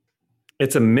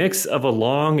it's a mix of a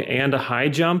long and a high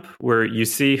jump where you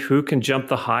see who can jump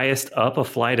the highest up a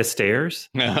flight of stairs.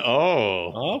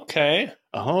 Oh, okay.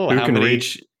 Oh, who can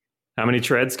reach? How many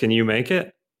treads can you make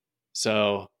it?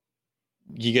 So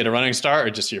you get a running start, or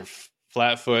just your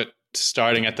flat foot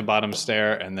starting at the bottom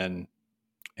stair, and then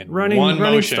in running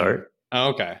motion. Start. Oh,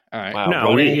 okay, all right. Wow.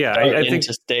 No, I think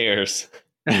into stairs.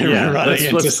 Yeah, let's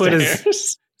put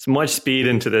stairs. as much speed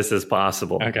into this as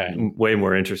possible. Okay, way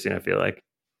more interesting. I feel like.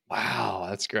 Wow,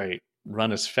 that's great.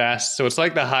 Run as fast. So it's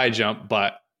like the high jump,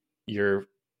 but you're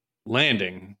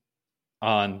landing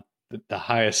on the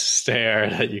highest stair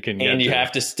that you can get. And you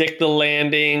have to stick the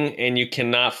landing, and you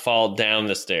cannot fall down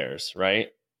the stairs, right?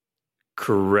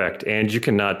 Correct. And you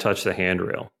cannot touch the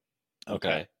handrail.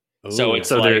 Okay. Ooh, So it's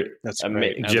like that's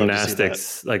great.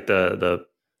 Gymnastics, like the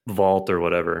vault or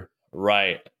whatever.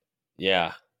 Right.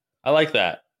 Yeah. I like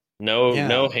that.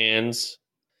 No hands.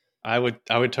 I would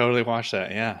totally watch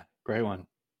that. Yeah, great one.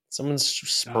 Someone's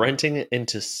sprinting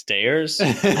into stairs.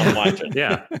 I'm watching.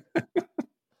 Yeah.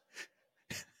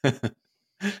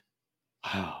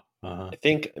 Wow. I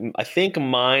think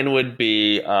mine would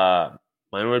be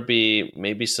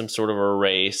maybe some sort of a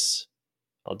race.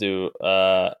 I'll do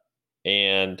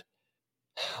and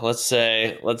let's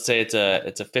say it's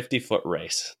a 50-foot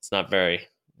race. It's not very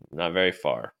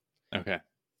far. Okay.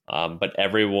 But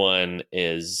everyone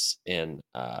is in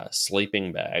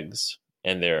sleeping bags,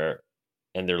 and they're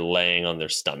laying on their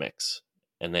stomachs,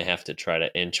 and they have to try to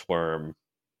inchworm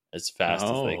as fast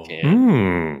as they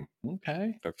can.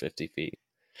 Okay. For 50 feet.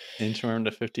 Inchworm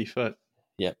to 50 foot.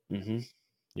 Yep. Mm-hmm.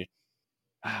 Yeah.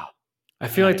 Wow. I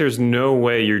feel like there's no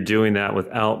way you're doing that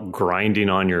without grinding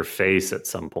on your face at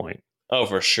some point. Oh,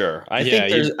 for sure. I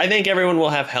think everyone will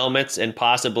have helmets and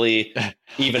possibly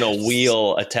even a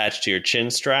wheel attached to your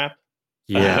chin strap.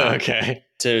 Yeah. Okay.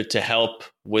 To help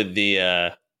with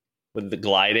the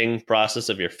gliding process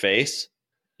of your face.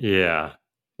 Yeah.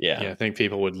 Yeah. I think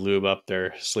people would lube up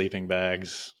their sleeping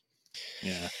bags.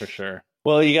 Yeah, for sure.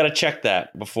 Well, you got to check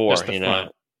that before,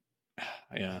 front.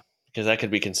 Yeah. Because that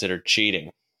could be considered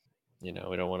cheating. We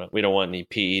don't want any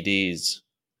PEDs.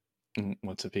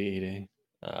 What's a PED?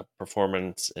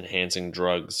 Performance enhancing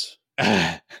drugs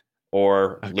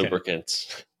or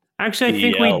lubricants. Actually, I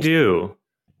think we do.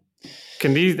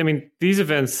 Can these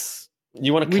events?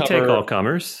 You want to we take all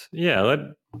comers? Yeah.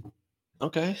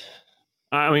 Okay.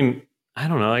 I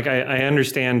don't know. Like I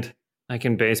understand. Like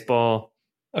in baseball.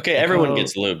 Okay, everyone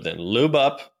gets lubed then. Lube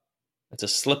up. It's a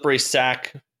slippery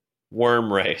sack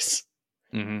worm race.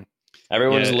 Mm-hmm.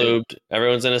 Everyone's lubed.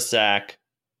 Everyone's in a sack.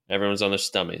 Everyone's on their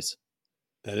stomachs.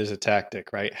 That is a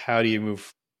tactic, right? How do you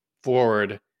move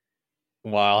forward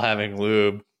while having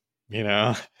lube?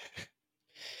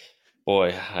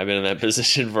 Boy, I've been in that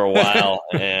position for a while,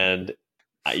 and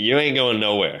you ain't going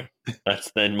nowhere.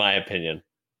 That's in my opinion.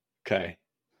 Okay.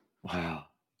 Wow.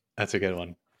 That's a good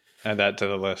one. Add that to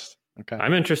the list. Okay.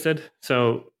 I'm interested.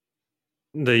 So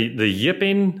the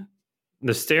yipping,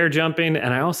 the stair jumping,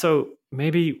 and I also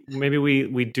maybe we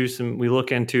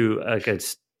look into like a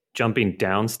jumping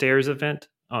downstairs event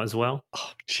as well.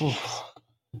 Oh, geez.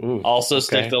 Also,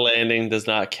 stick the landing does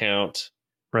not count.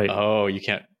 Right. Oh, you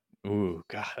can't. Ooh,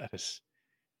 God, that is.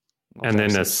 And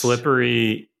then a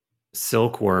slippery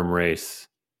silkworm race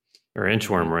or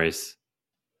inchworm race.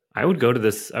 I would go to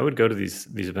this. I would go to these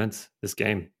events. This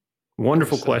game.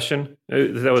 Wonderful question.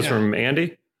 That was from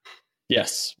Andy.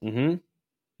 Yes. Mm-hmm.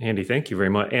 Andy, thank you very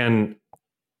much. And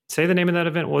say the name of that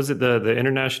event. Was it the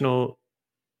international?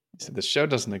 The show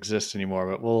doesn't exist anymore,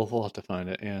 but we'll have to find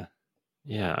it. Yeah.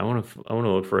 Yeah, I want to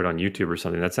look for it on YouTube or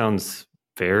something. That sounds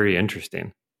very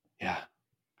interesting. Yeah.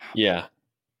 Yeah.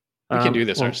 We can do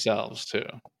this ourselves too,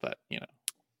 but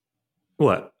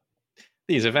what?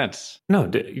 These events. No,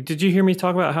 did you hear me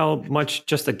talk about how much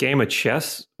just a game of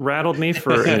chess rattled me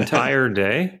for an entire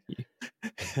day?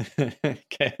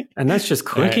 Okay. And that's just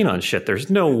clicking on shit. There's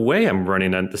no way I'm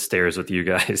running up the stairs with you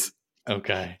guys.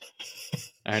 Okay.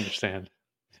 I understand.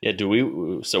 Yeah,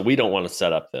 so we don't want to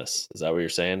set up this. Is that what you're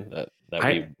saying? That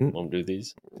we won't do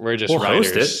these? We're just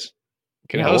writers. Host it.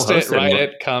 Can host it, write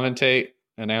it, commentate,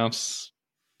 announce.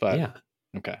 But yeah.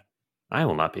 Okay. I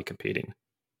will not be competing.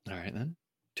 All right then.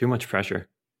 Too much pressure.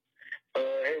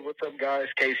 Hey, what's up, guys?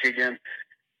 Casey again.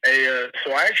 Hey,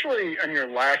 so actually, on your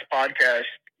last podcast,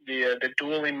 the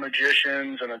dueling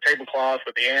magicians and the tablecloth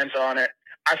with the ants on it,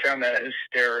 I found that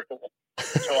hysterical.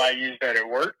 So I used that at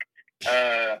work.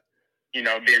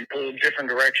 Being pulled different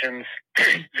directions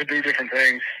to do different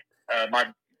things.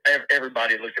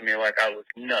 Everybody looked at me like I was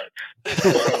nuts. So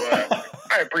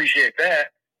I appreciate that.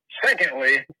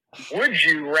 Secondly, would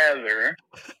you rather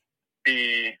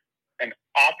be an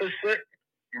opposite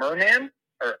merman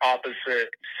or opposite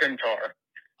centaur?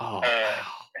 Oh,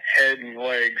 head and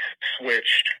legs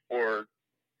switched, or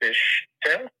fish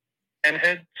tail and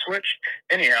head switched.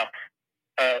 Anyhow,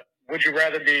 would you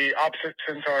rather be opposite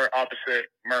centaur, opposite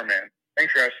merman?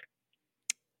 Thanks, guys.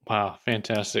 Wow,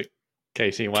 fantastic,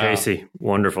 Casey. Wow, Casey,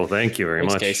 wonderful. Thank you very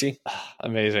much, Casey.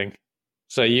 Amazing.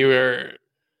 So you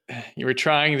were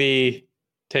trying the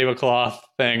tablecloth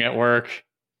thing at work,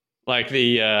 like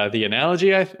the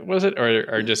analogy, was it,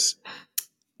 or just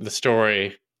the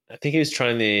story? I think he was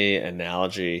trying the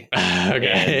analogy.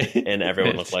 Okay. And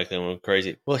everyone looked like they went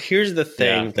crazy. Well, here's the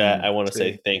thing that I want to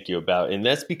say thank you about, and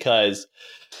that's because,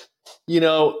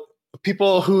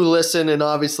 people who listen and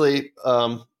obviously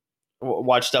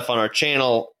watch stuff on our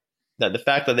channel, that the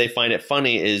fact that they find it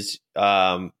funny is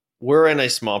we're in a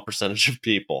small percentage of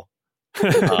people.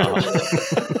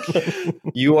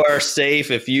 You are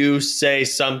safe if you say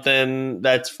something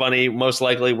that's funny. Most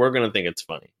likely, we're going to think it's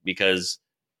funny because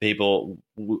people,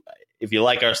 if you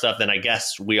like our stuff, then I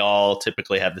guess we all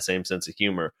typically have the same sense of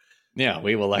humor. Yeah,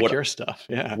 we will like your stuff.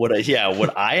 Yeah.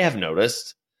 What I have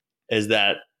noticed is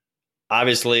that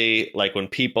obviously, like when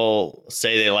people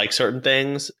say they like certain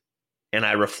things, and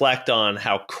I reflect on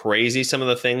how crazy some of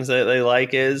the things that they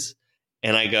like is,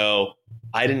 and I go,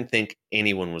 I didn't think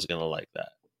anyone was going to like that.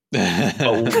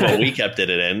 but we kept it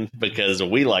in because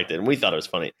we liked it and we thought it was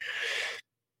funny.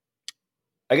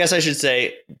 I guess I should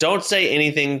say, don't say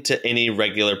anything to any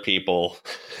regular people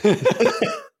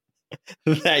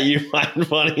that you find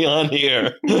funny on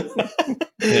here.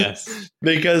 Yes.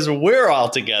 Because we're all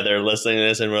together listening to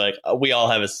this and we're like, we all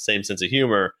have the same sense of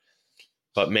humor.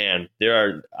 But man,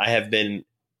 I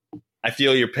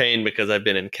feel your pain because I've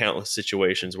been in countless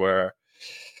situations where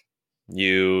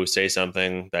you say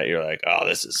something that you're like, oh,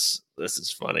 this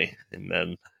is funny. And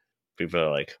then people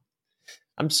are like,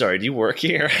 I'm sorry, do you work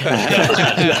here?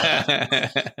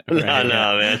 No,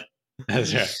 man.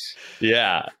 That's right.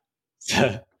 Yeah.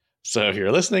 So if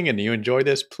you're listening and you enjoy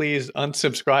this, please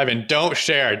unsubscribe and don't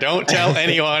share. Don't tell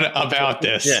anyone about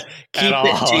this. Yeah. Keep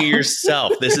it to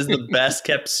yourself. This is the best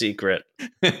kept secret.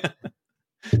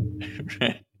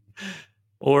 Right.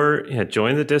 Or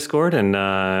join the Discord and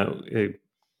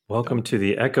welcome to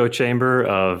the echo chamber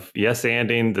of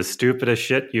yes-anding the stupidest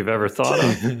shit you've ever thought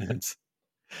of.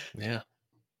 Yeah.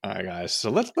 All right, guys.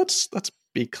 So let's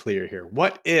be clear here.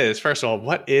 First of all,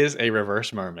 what is a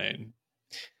reverse mermaid?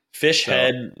 Fish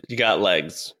head, you got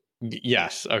legs.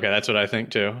 Yes. Okay, that's what I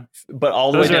think too. But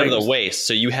all the way down to the waist.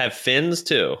 So you have fins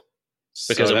too.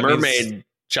 Because a mermaid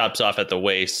chops off at the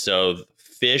waist. So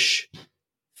fish,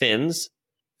 fins,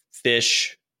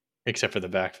 fish. Except for the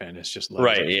back fin, it's just legs.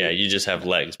 Right, yeah. You just have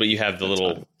legs. But you have the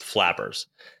little flappers.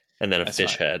 And then a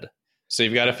fish head. So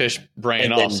you've got a fish brain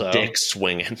and also. Dick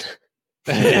swinging.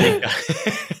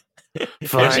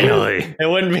 Finally. It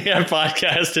wouldn't be a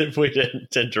podcast if we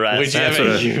didn't address. Would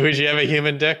you have a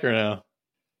human dick or no?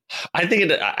 I think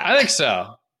I think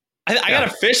so. I got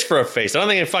a fish for a face. I don't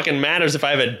think it fucking matters if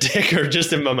I have a dick or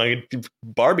just my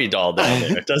Barbie doll down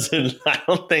there. It doesn't. I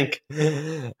don't think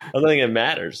it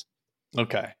matters.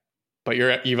 Okay, but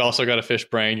you've also got a fish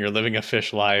brain. You're living a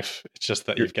fish life. It's just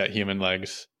that you've got human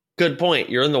legs. Good point.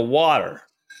 You're in the water.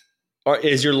 Or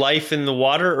is your life in the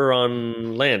water or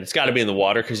on land? It's got to be in the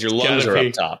water because your lungs are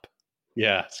up top.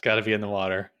 Yeah, it's got to be in the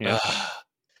water. Yeah.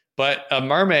 But a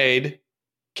mermaid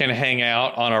can hang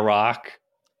out on a rock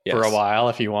for a while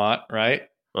if you want, right?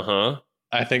 Uh-huh.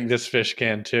 I think this fish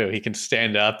can too. He can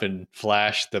stand up and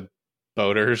flash the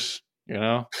boaters,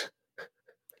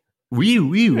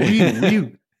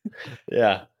 Wee.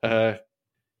 Yeah.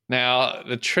 Now,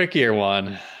 the trickier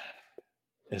one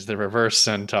is the reverse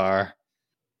centaur.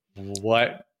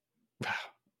 What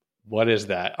is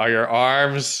that? Are your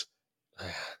arms?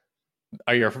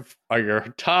 Are your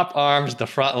top arms the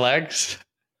front legs?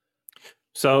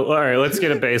 So, all right, let's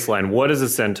get a baseline. What is a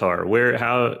centaur?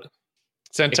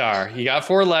 Centaur? You got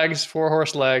 4 legs, 4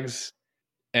 horse legs,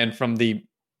 and from the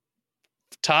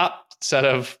top set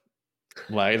of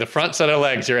the front set of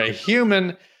legs, you're a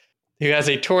human who has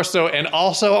a torso and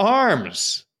also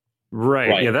arms.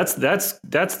 Right. Yeah,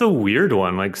 that's the weird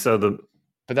one.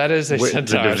 But that is a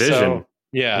centaur. The division. So,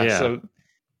 yeah. So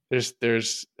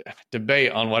there's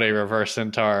debate on what a reverse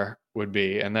centaur would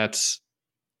be, and that's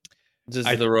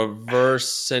the reverse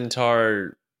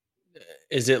centaur.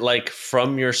 Is it like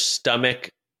from your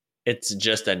stomach? It's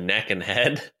just a neck and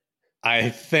head. I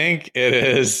think it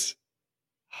is.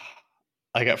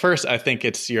 Like at first, I think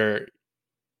it's your.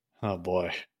 Oh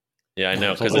boy. Yeah, I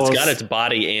know because it's got its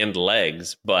body and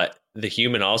legs, but the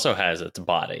human also has its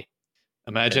body.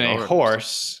 Imagine a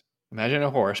horse,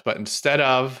 but instead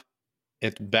of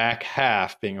its back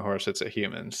half being a horse, it's a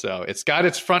human. So it's got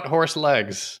its front horse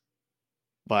legs,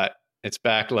 but its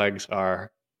back legs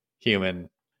are human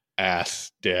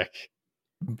ass dick.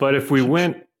 But if we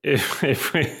went,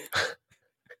 if we,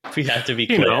 we have to be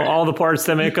clear. All the parts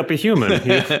that make up a human.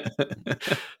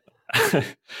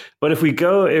 But if we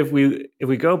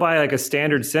go by like a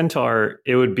standard centaur,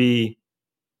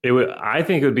 I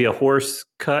think it would be a horse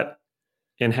cut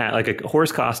in half, like a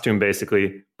horse costume,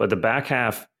 basically. But the back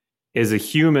half is a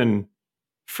human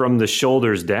from the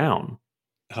shoulders down.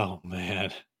 Oh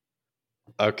man.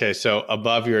 Okay, so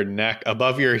above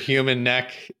your human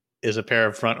neck is a pair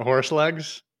of front horse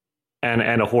legs and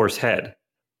a horse head.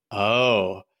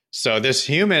 Oh, so this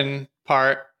human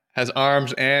part has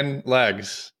arms and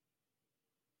legs.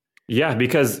 Yeah,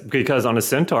 because on a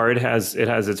centaur it has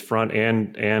its front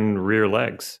and rear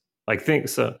legs. Like think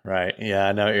so. Right. Yeah,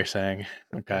 I know what you're saying.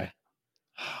 Okay.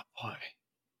 Oh, boy.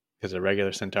 Because a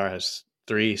regular centaur has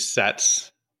 3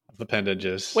 sets of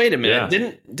appendages. Wait a minute.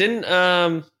 Yeah. Didn't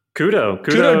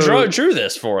Kudo drew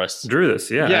this for us. Drew this,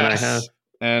 yeah. Yes.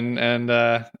 And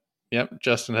yep,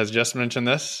 Justin has just mentioned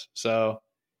this. So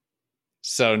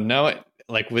no,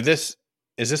 like with this,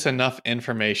 is this enough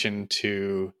information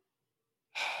to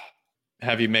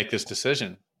have you make this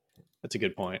decision? That's a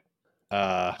good point.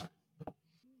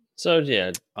 So yeah,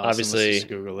 awesome. Obviously, let's just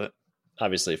Google it.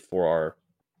 Obviously, for our.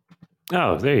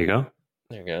 Oh, there you go.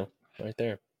 There you go, right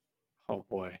there. Oh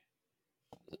boy.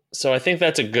 So I think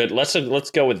that's a good. Let's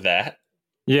go with that.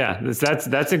 Yeah,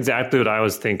 that's exactly what I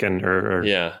was thinking.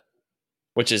 Yeah,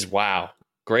 which is wow,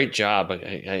 great job.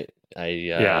 I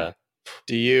yeah.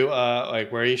 Do you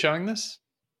like where are you showing this?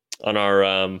 On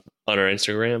our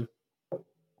Instagram.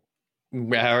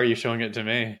 How are you showing it to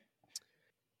me?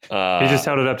 You just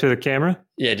held it up to the camera?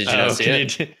 Yeah, did you not see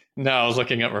it? No, I was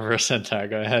looking at reverse centaur.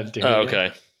 Go ahead.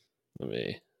 Okay. Let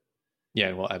me.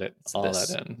 Yeah, we'll edit all that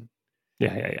in.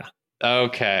 Yeah.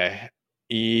 Okay.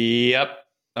 Yep.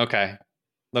 Okay.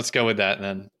 Let's go with that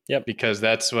then. Yep. Because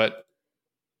that's what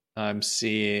I'm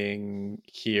seeing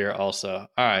here also.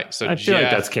 All right. So I feel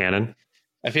like that's canon.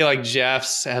 I feel like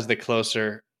Jeff's has the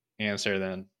closer answer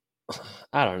then.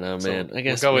 I don't know, man. So I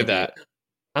guess we'll go with that.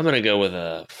 I'm going to go with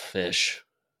a fish.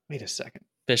 Wait a second.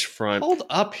 Fish front. Hold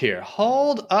up here.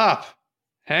 Hold up.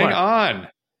 Hang on.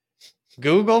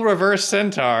 Google reverse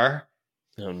centaur.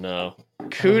 Oh no.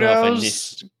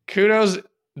 Kudo's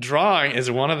drawing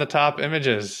is one of the top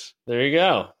images. There you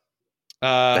go.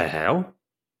 The hell?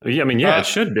 Yeah, I mean, yeah, it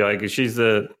should be like she's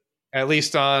the. At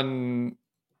least on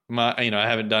my, I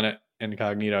haven't done it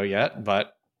incognito yet,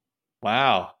 but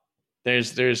wow,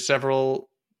 there's several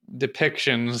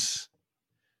depictions.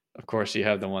 Of course, you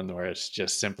have the one where it's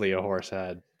just simply a horse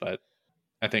head, but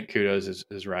I think Kudo's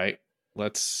is right.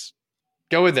 Let's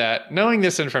go with that. Knowing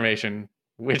this information,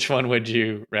 which one would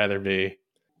you rather be?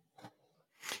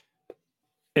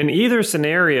 In either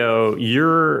scenario,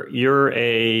 you're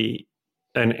an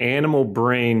animal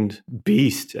brained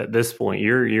beast at this point.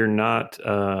 You're not.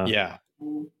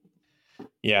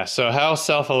 Yeah. So how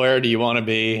self aware do you want to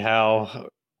be? How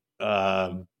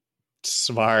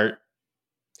smart?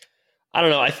 I don't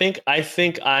know. I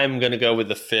think I'm gonna go with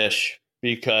the fish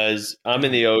because I'm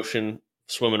in the ocean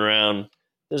swimming around.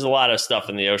 There's a lot of stuff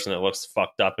in the ocean that looks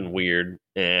fucked up and weird,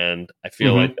 and I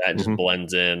feel like that just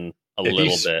blends in a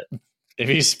little bit. If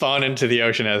you spawn into the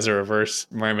ocean as a reverse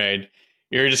mermaid,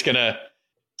 you're just gonna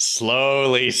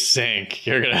slowly sink.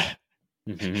 You're gonna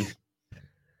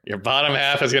your bottom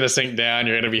half is gonna sink down.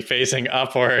 You're gonna be facing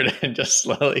upward and just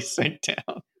slowly sink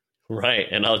down. Right,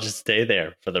 and I'll just stay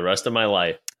there for the rest of my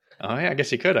life. Oh yeah, I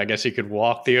guess you could. I guess you could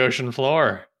walk the ocean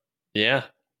floor. Yeah.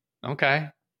 Okay.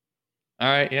 All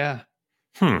right. Yeah.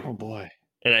 Oh boy.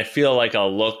 And I feel like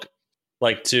I'll look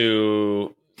like a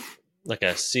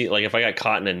sea, like if I got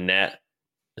caught in a net,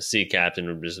 a sea captain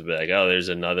would just be like, "Oh, there's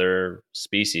another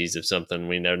species of something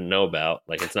we don't know about."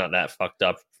 Like it's not that fucked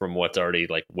up from what's already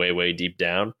like way, way deep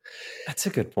down. That's a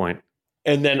good point.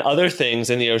 And then other things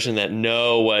in the ocean that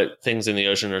know what things in the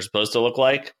ocean are supposed to look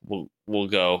like will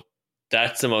go,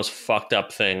 "That's the most fucked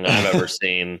up thing I've ever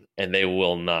seen," and they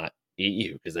will not eat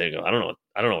you because they go, "I don't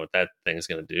know what that thing's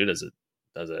going to do. Does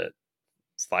it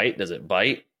fight? Does it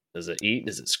bite? Does it eat?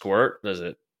 Does it squirt? Does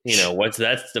it, what's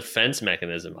that's defense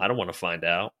mechanism? I don't want to find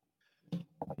out."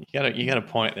 You got a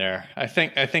point there. I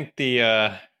think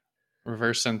the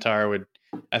reverse centaur would.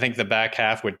 I think the back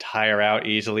half would tire out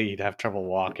easily. He'd have trouble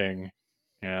walking.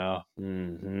 Bad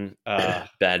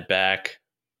back.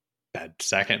 Bad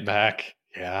second back.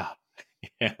 Yeah.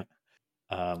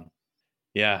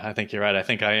 Yeah. I think you're right. I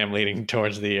think I am leaning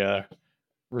towards the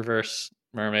reverse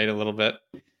mermaid a little bit.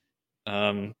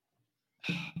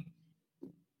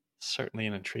 Certainly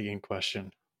an intriguing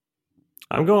question.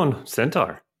 I'm going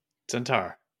Centaur.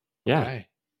 Centaur. Yeah. Okay.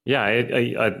 Yeah,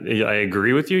 I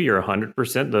agree with you. You're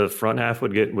 100%. The front half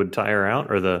would tire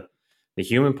out, or the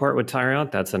human part would tire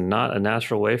out. That's not a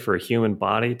natural way for a human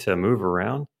body to move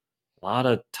around. A lot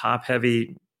of top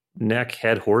heavy neck,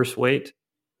 head, horse weight.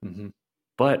 Mm-hmm.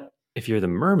 But if you're the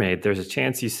mermaid, there's a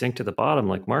chance you sink to the bottom,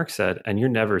 like Mark said, and you're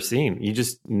never seen. You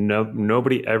just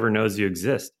nobody ever knows you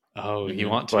exist. Oh, you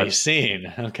want to be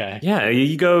seen? Okay. Yeah,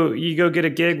 you go get a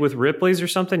gig with Ripley's or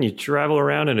something. You travel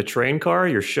around in a train car.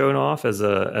 You're shown off as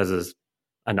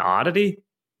an oddity.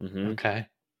 Mm-hmm. Okay.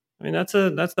 I mean, that's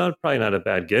probably not a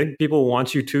bad gig. People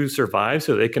want you to survive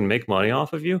so they can make money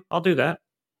off of you. I'll do that.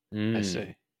 I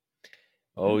see.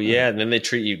 Oh yeah, and then they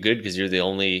treat you good because you're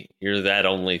that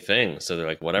only thing. So they're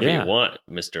like, whatever you want,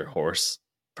 Mr. Horse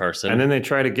Person. And then they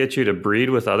try to get you to breed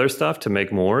with other stuff to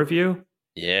make more of you.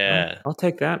 Yeah. I'll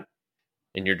take that.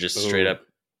 And you're just straight up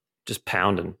just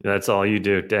pounding. That's all you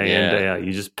do day in, day out.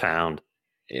 You just pound.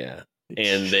 Yeah.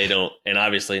 And they don't, and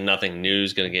obviously nothing new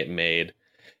is going to get made,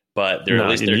 but at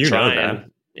least they're trying. Know that.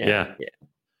 Yeah.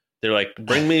 They're like,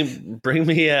 bring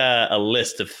me a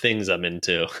list of things I'm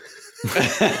into.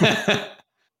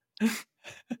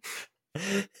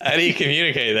 How do you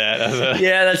communicate that?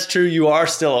 Yeah, that's true. You are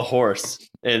still a horse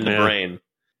in the brain.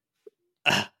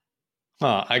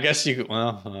 Well, I guess you.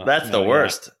 Well, that's the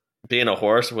worst. Yeah. Being a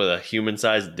horse with a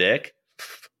human-sized dick.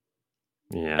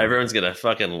 Yeah, everyone's gonna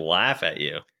fucking laugh at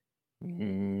you.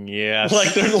 Yeah,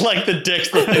 like the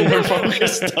dick's the thing they're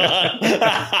focused on.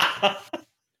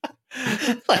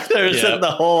 Like there's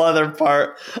the whole other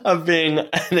part of being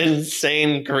an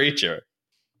insane creature.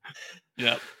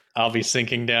 Yep. I'll be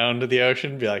sinking down to the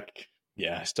ocean, be like,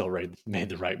 yeah, I still made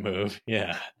the right move.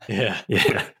 Yeah.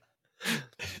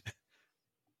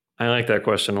 I like that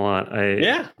question a lot.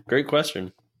 Great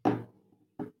question.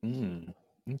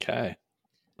 Okay.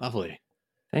 Lovely.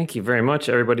 Thank you very much,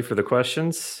 everybody, for the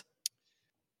questions.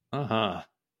 Uh-huh.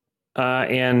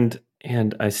 And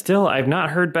I've not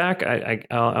heard back. I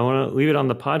want to leave it on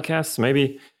the podcast. So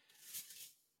maybe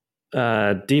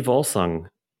D. Volsung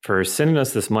for sending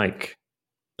us this mic.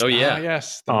 Oh, yeah.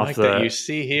 Yes. The mic that you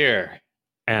see here.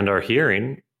 And are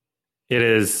hearing. It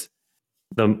is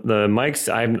the mics.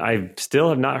 I still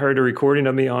have not heard a recording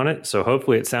of me on it. So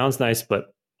hopefully it sounds nice,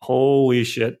 but holy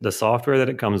shit, the software that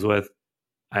it comes with,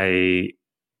 I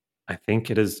think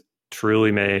it is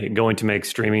truly going to make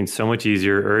streaming so much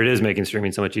easier, or it is making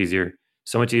streaming so much easier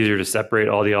to separate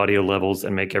all the audio levels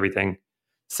and make everything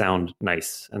sound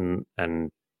nice and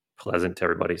pleasant to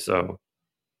everybody. So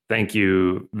thank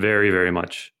you very, very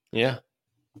much. Yeah.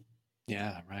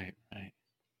 Right.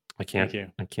 I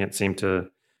can't seem to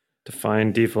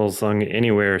find Default Song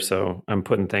anywhere, so I'm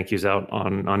putting thank yous out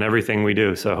on everything we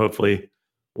do. So hopefully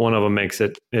one of them makes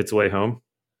its way home.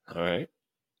 All right.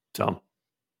 So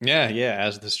yeah.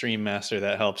 As the stream master,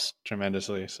 that helps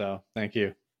tremendously. So thank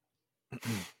you.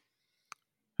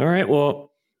 All right.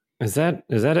 Well, is that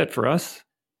it for us?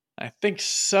 I think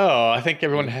so. I think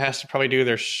everyone has to probably do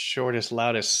their shortest,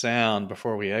 loudest sound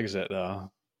before we exit,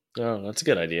 though. Oh, that's a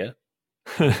good idea.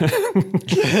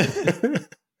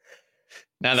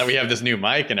 Now that we have this new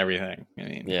mic and everything. I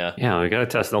mean, yeah, we got to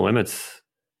test the limits.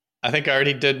 I think I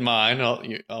already did mine.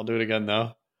 I'll do it again,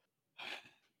 though.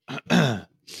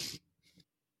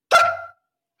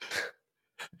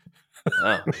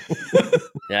 Oh.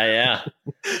 Yeah.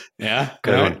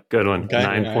 Good one. Okay.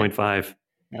 9.5.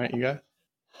 All right, you guys.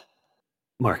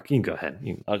 Mark, you can go ahead.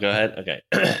 I'll go ahead. Okay.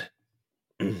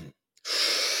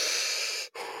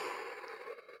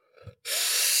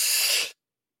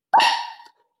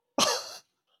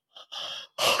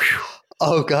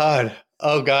 Oh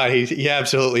God. He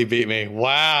absolutely beat me.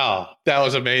 Wow. That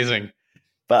was amazing.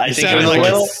 But I think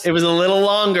it was a little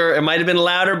longer. It might have been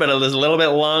louder, but it was a little bit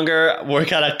longer. We're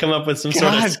going to come up with some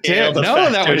sort of scale.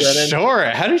 No, that was short.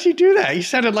 How did you do that? You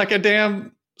sounded like a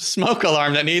damn smoke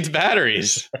alarm that needs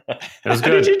batteries. How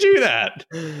did you do that?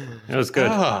 It was good.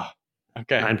 Oh,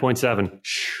 okay. 9.7.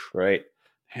 Right.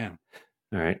 Damn.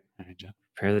 All right, Jeff.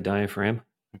 Prepare the diaphragm.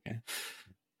 Okay.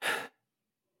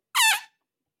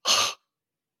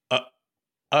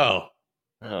 Oh,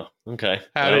 okay.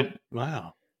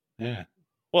 Wow. Yeah.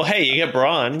 Well, hey, you get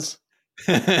bronze.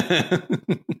 Can't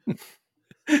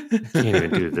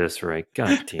even do this right.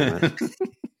 God damn it.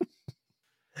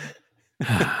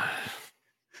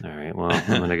 All right. Well, I'm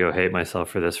going to go hate myself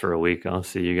for this for a week. I'll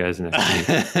see you guys next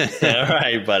week. All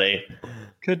right, buddy.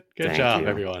 Good job,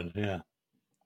 everyone. Yeah.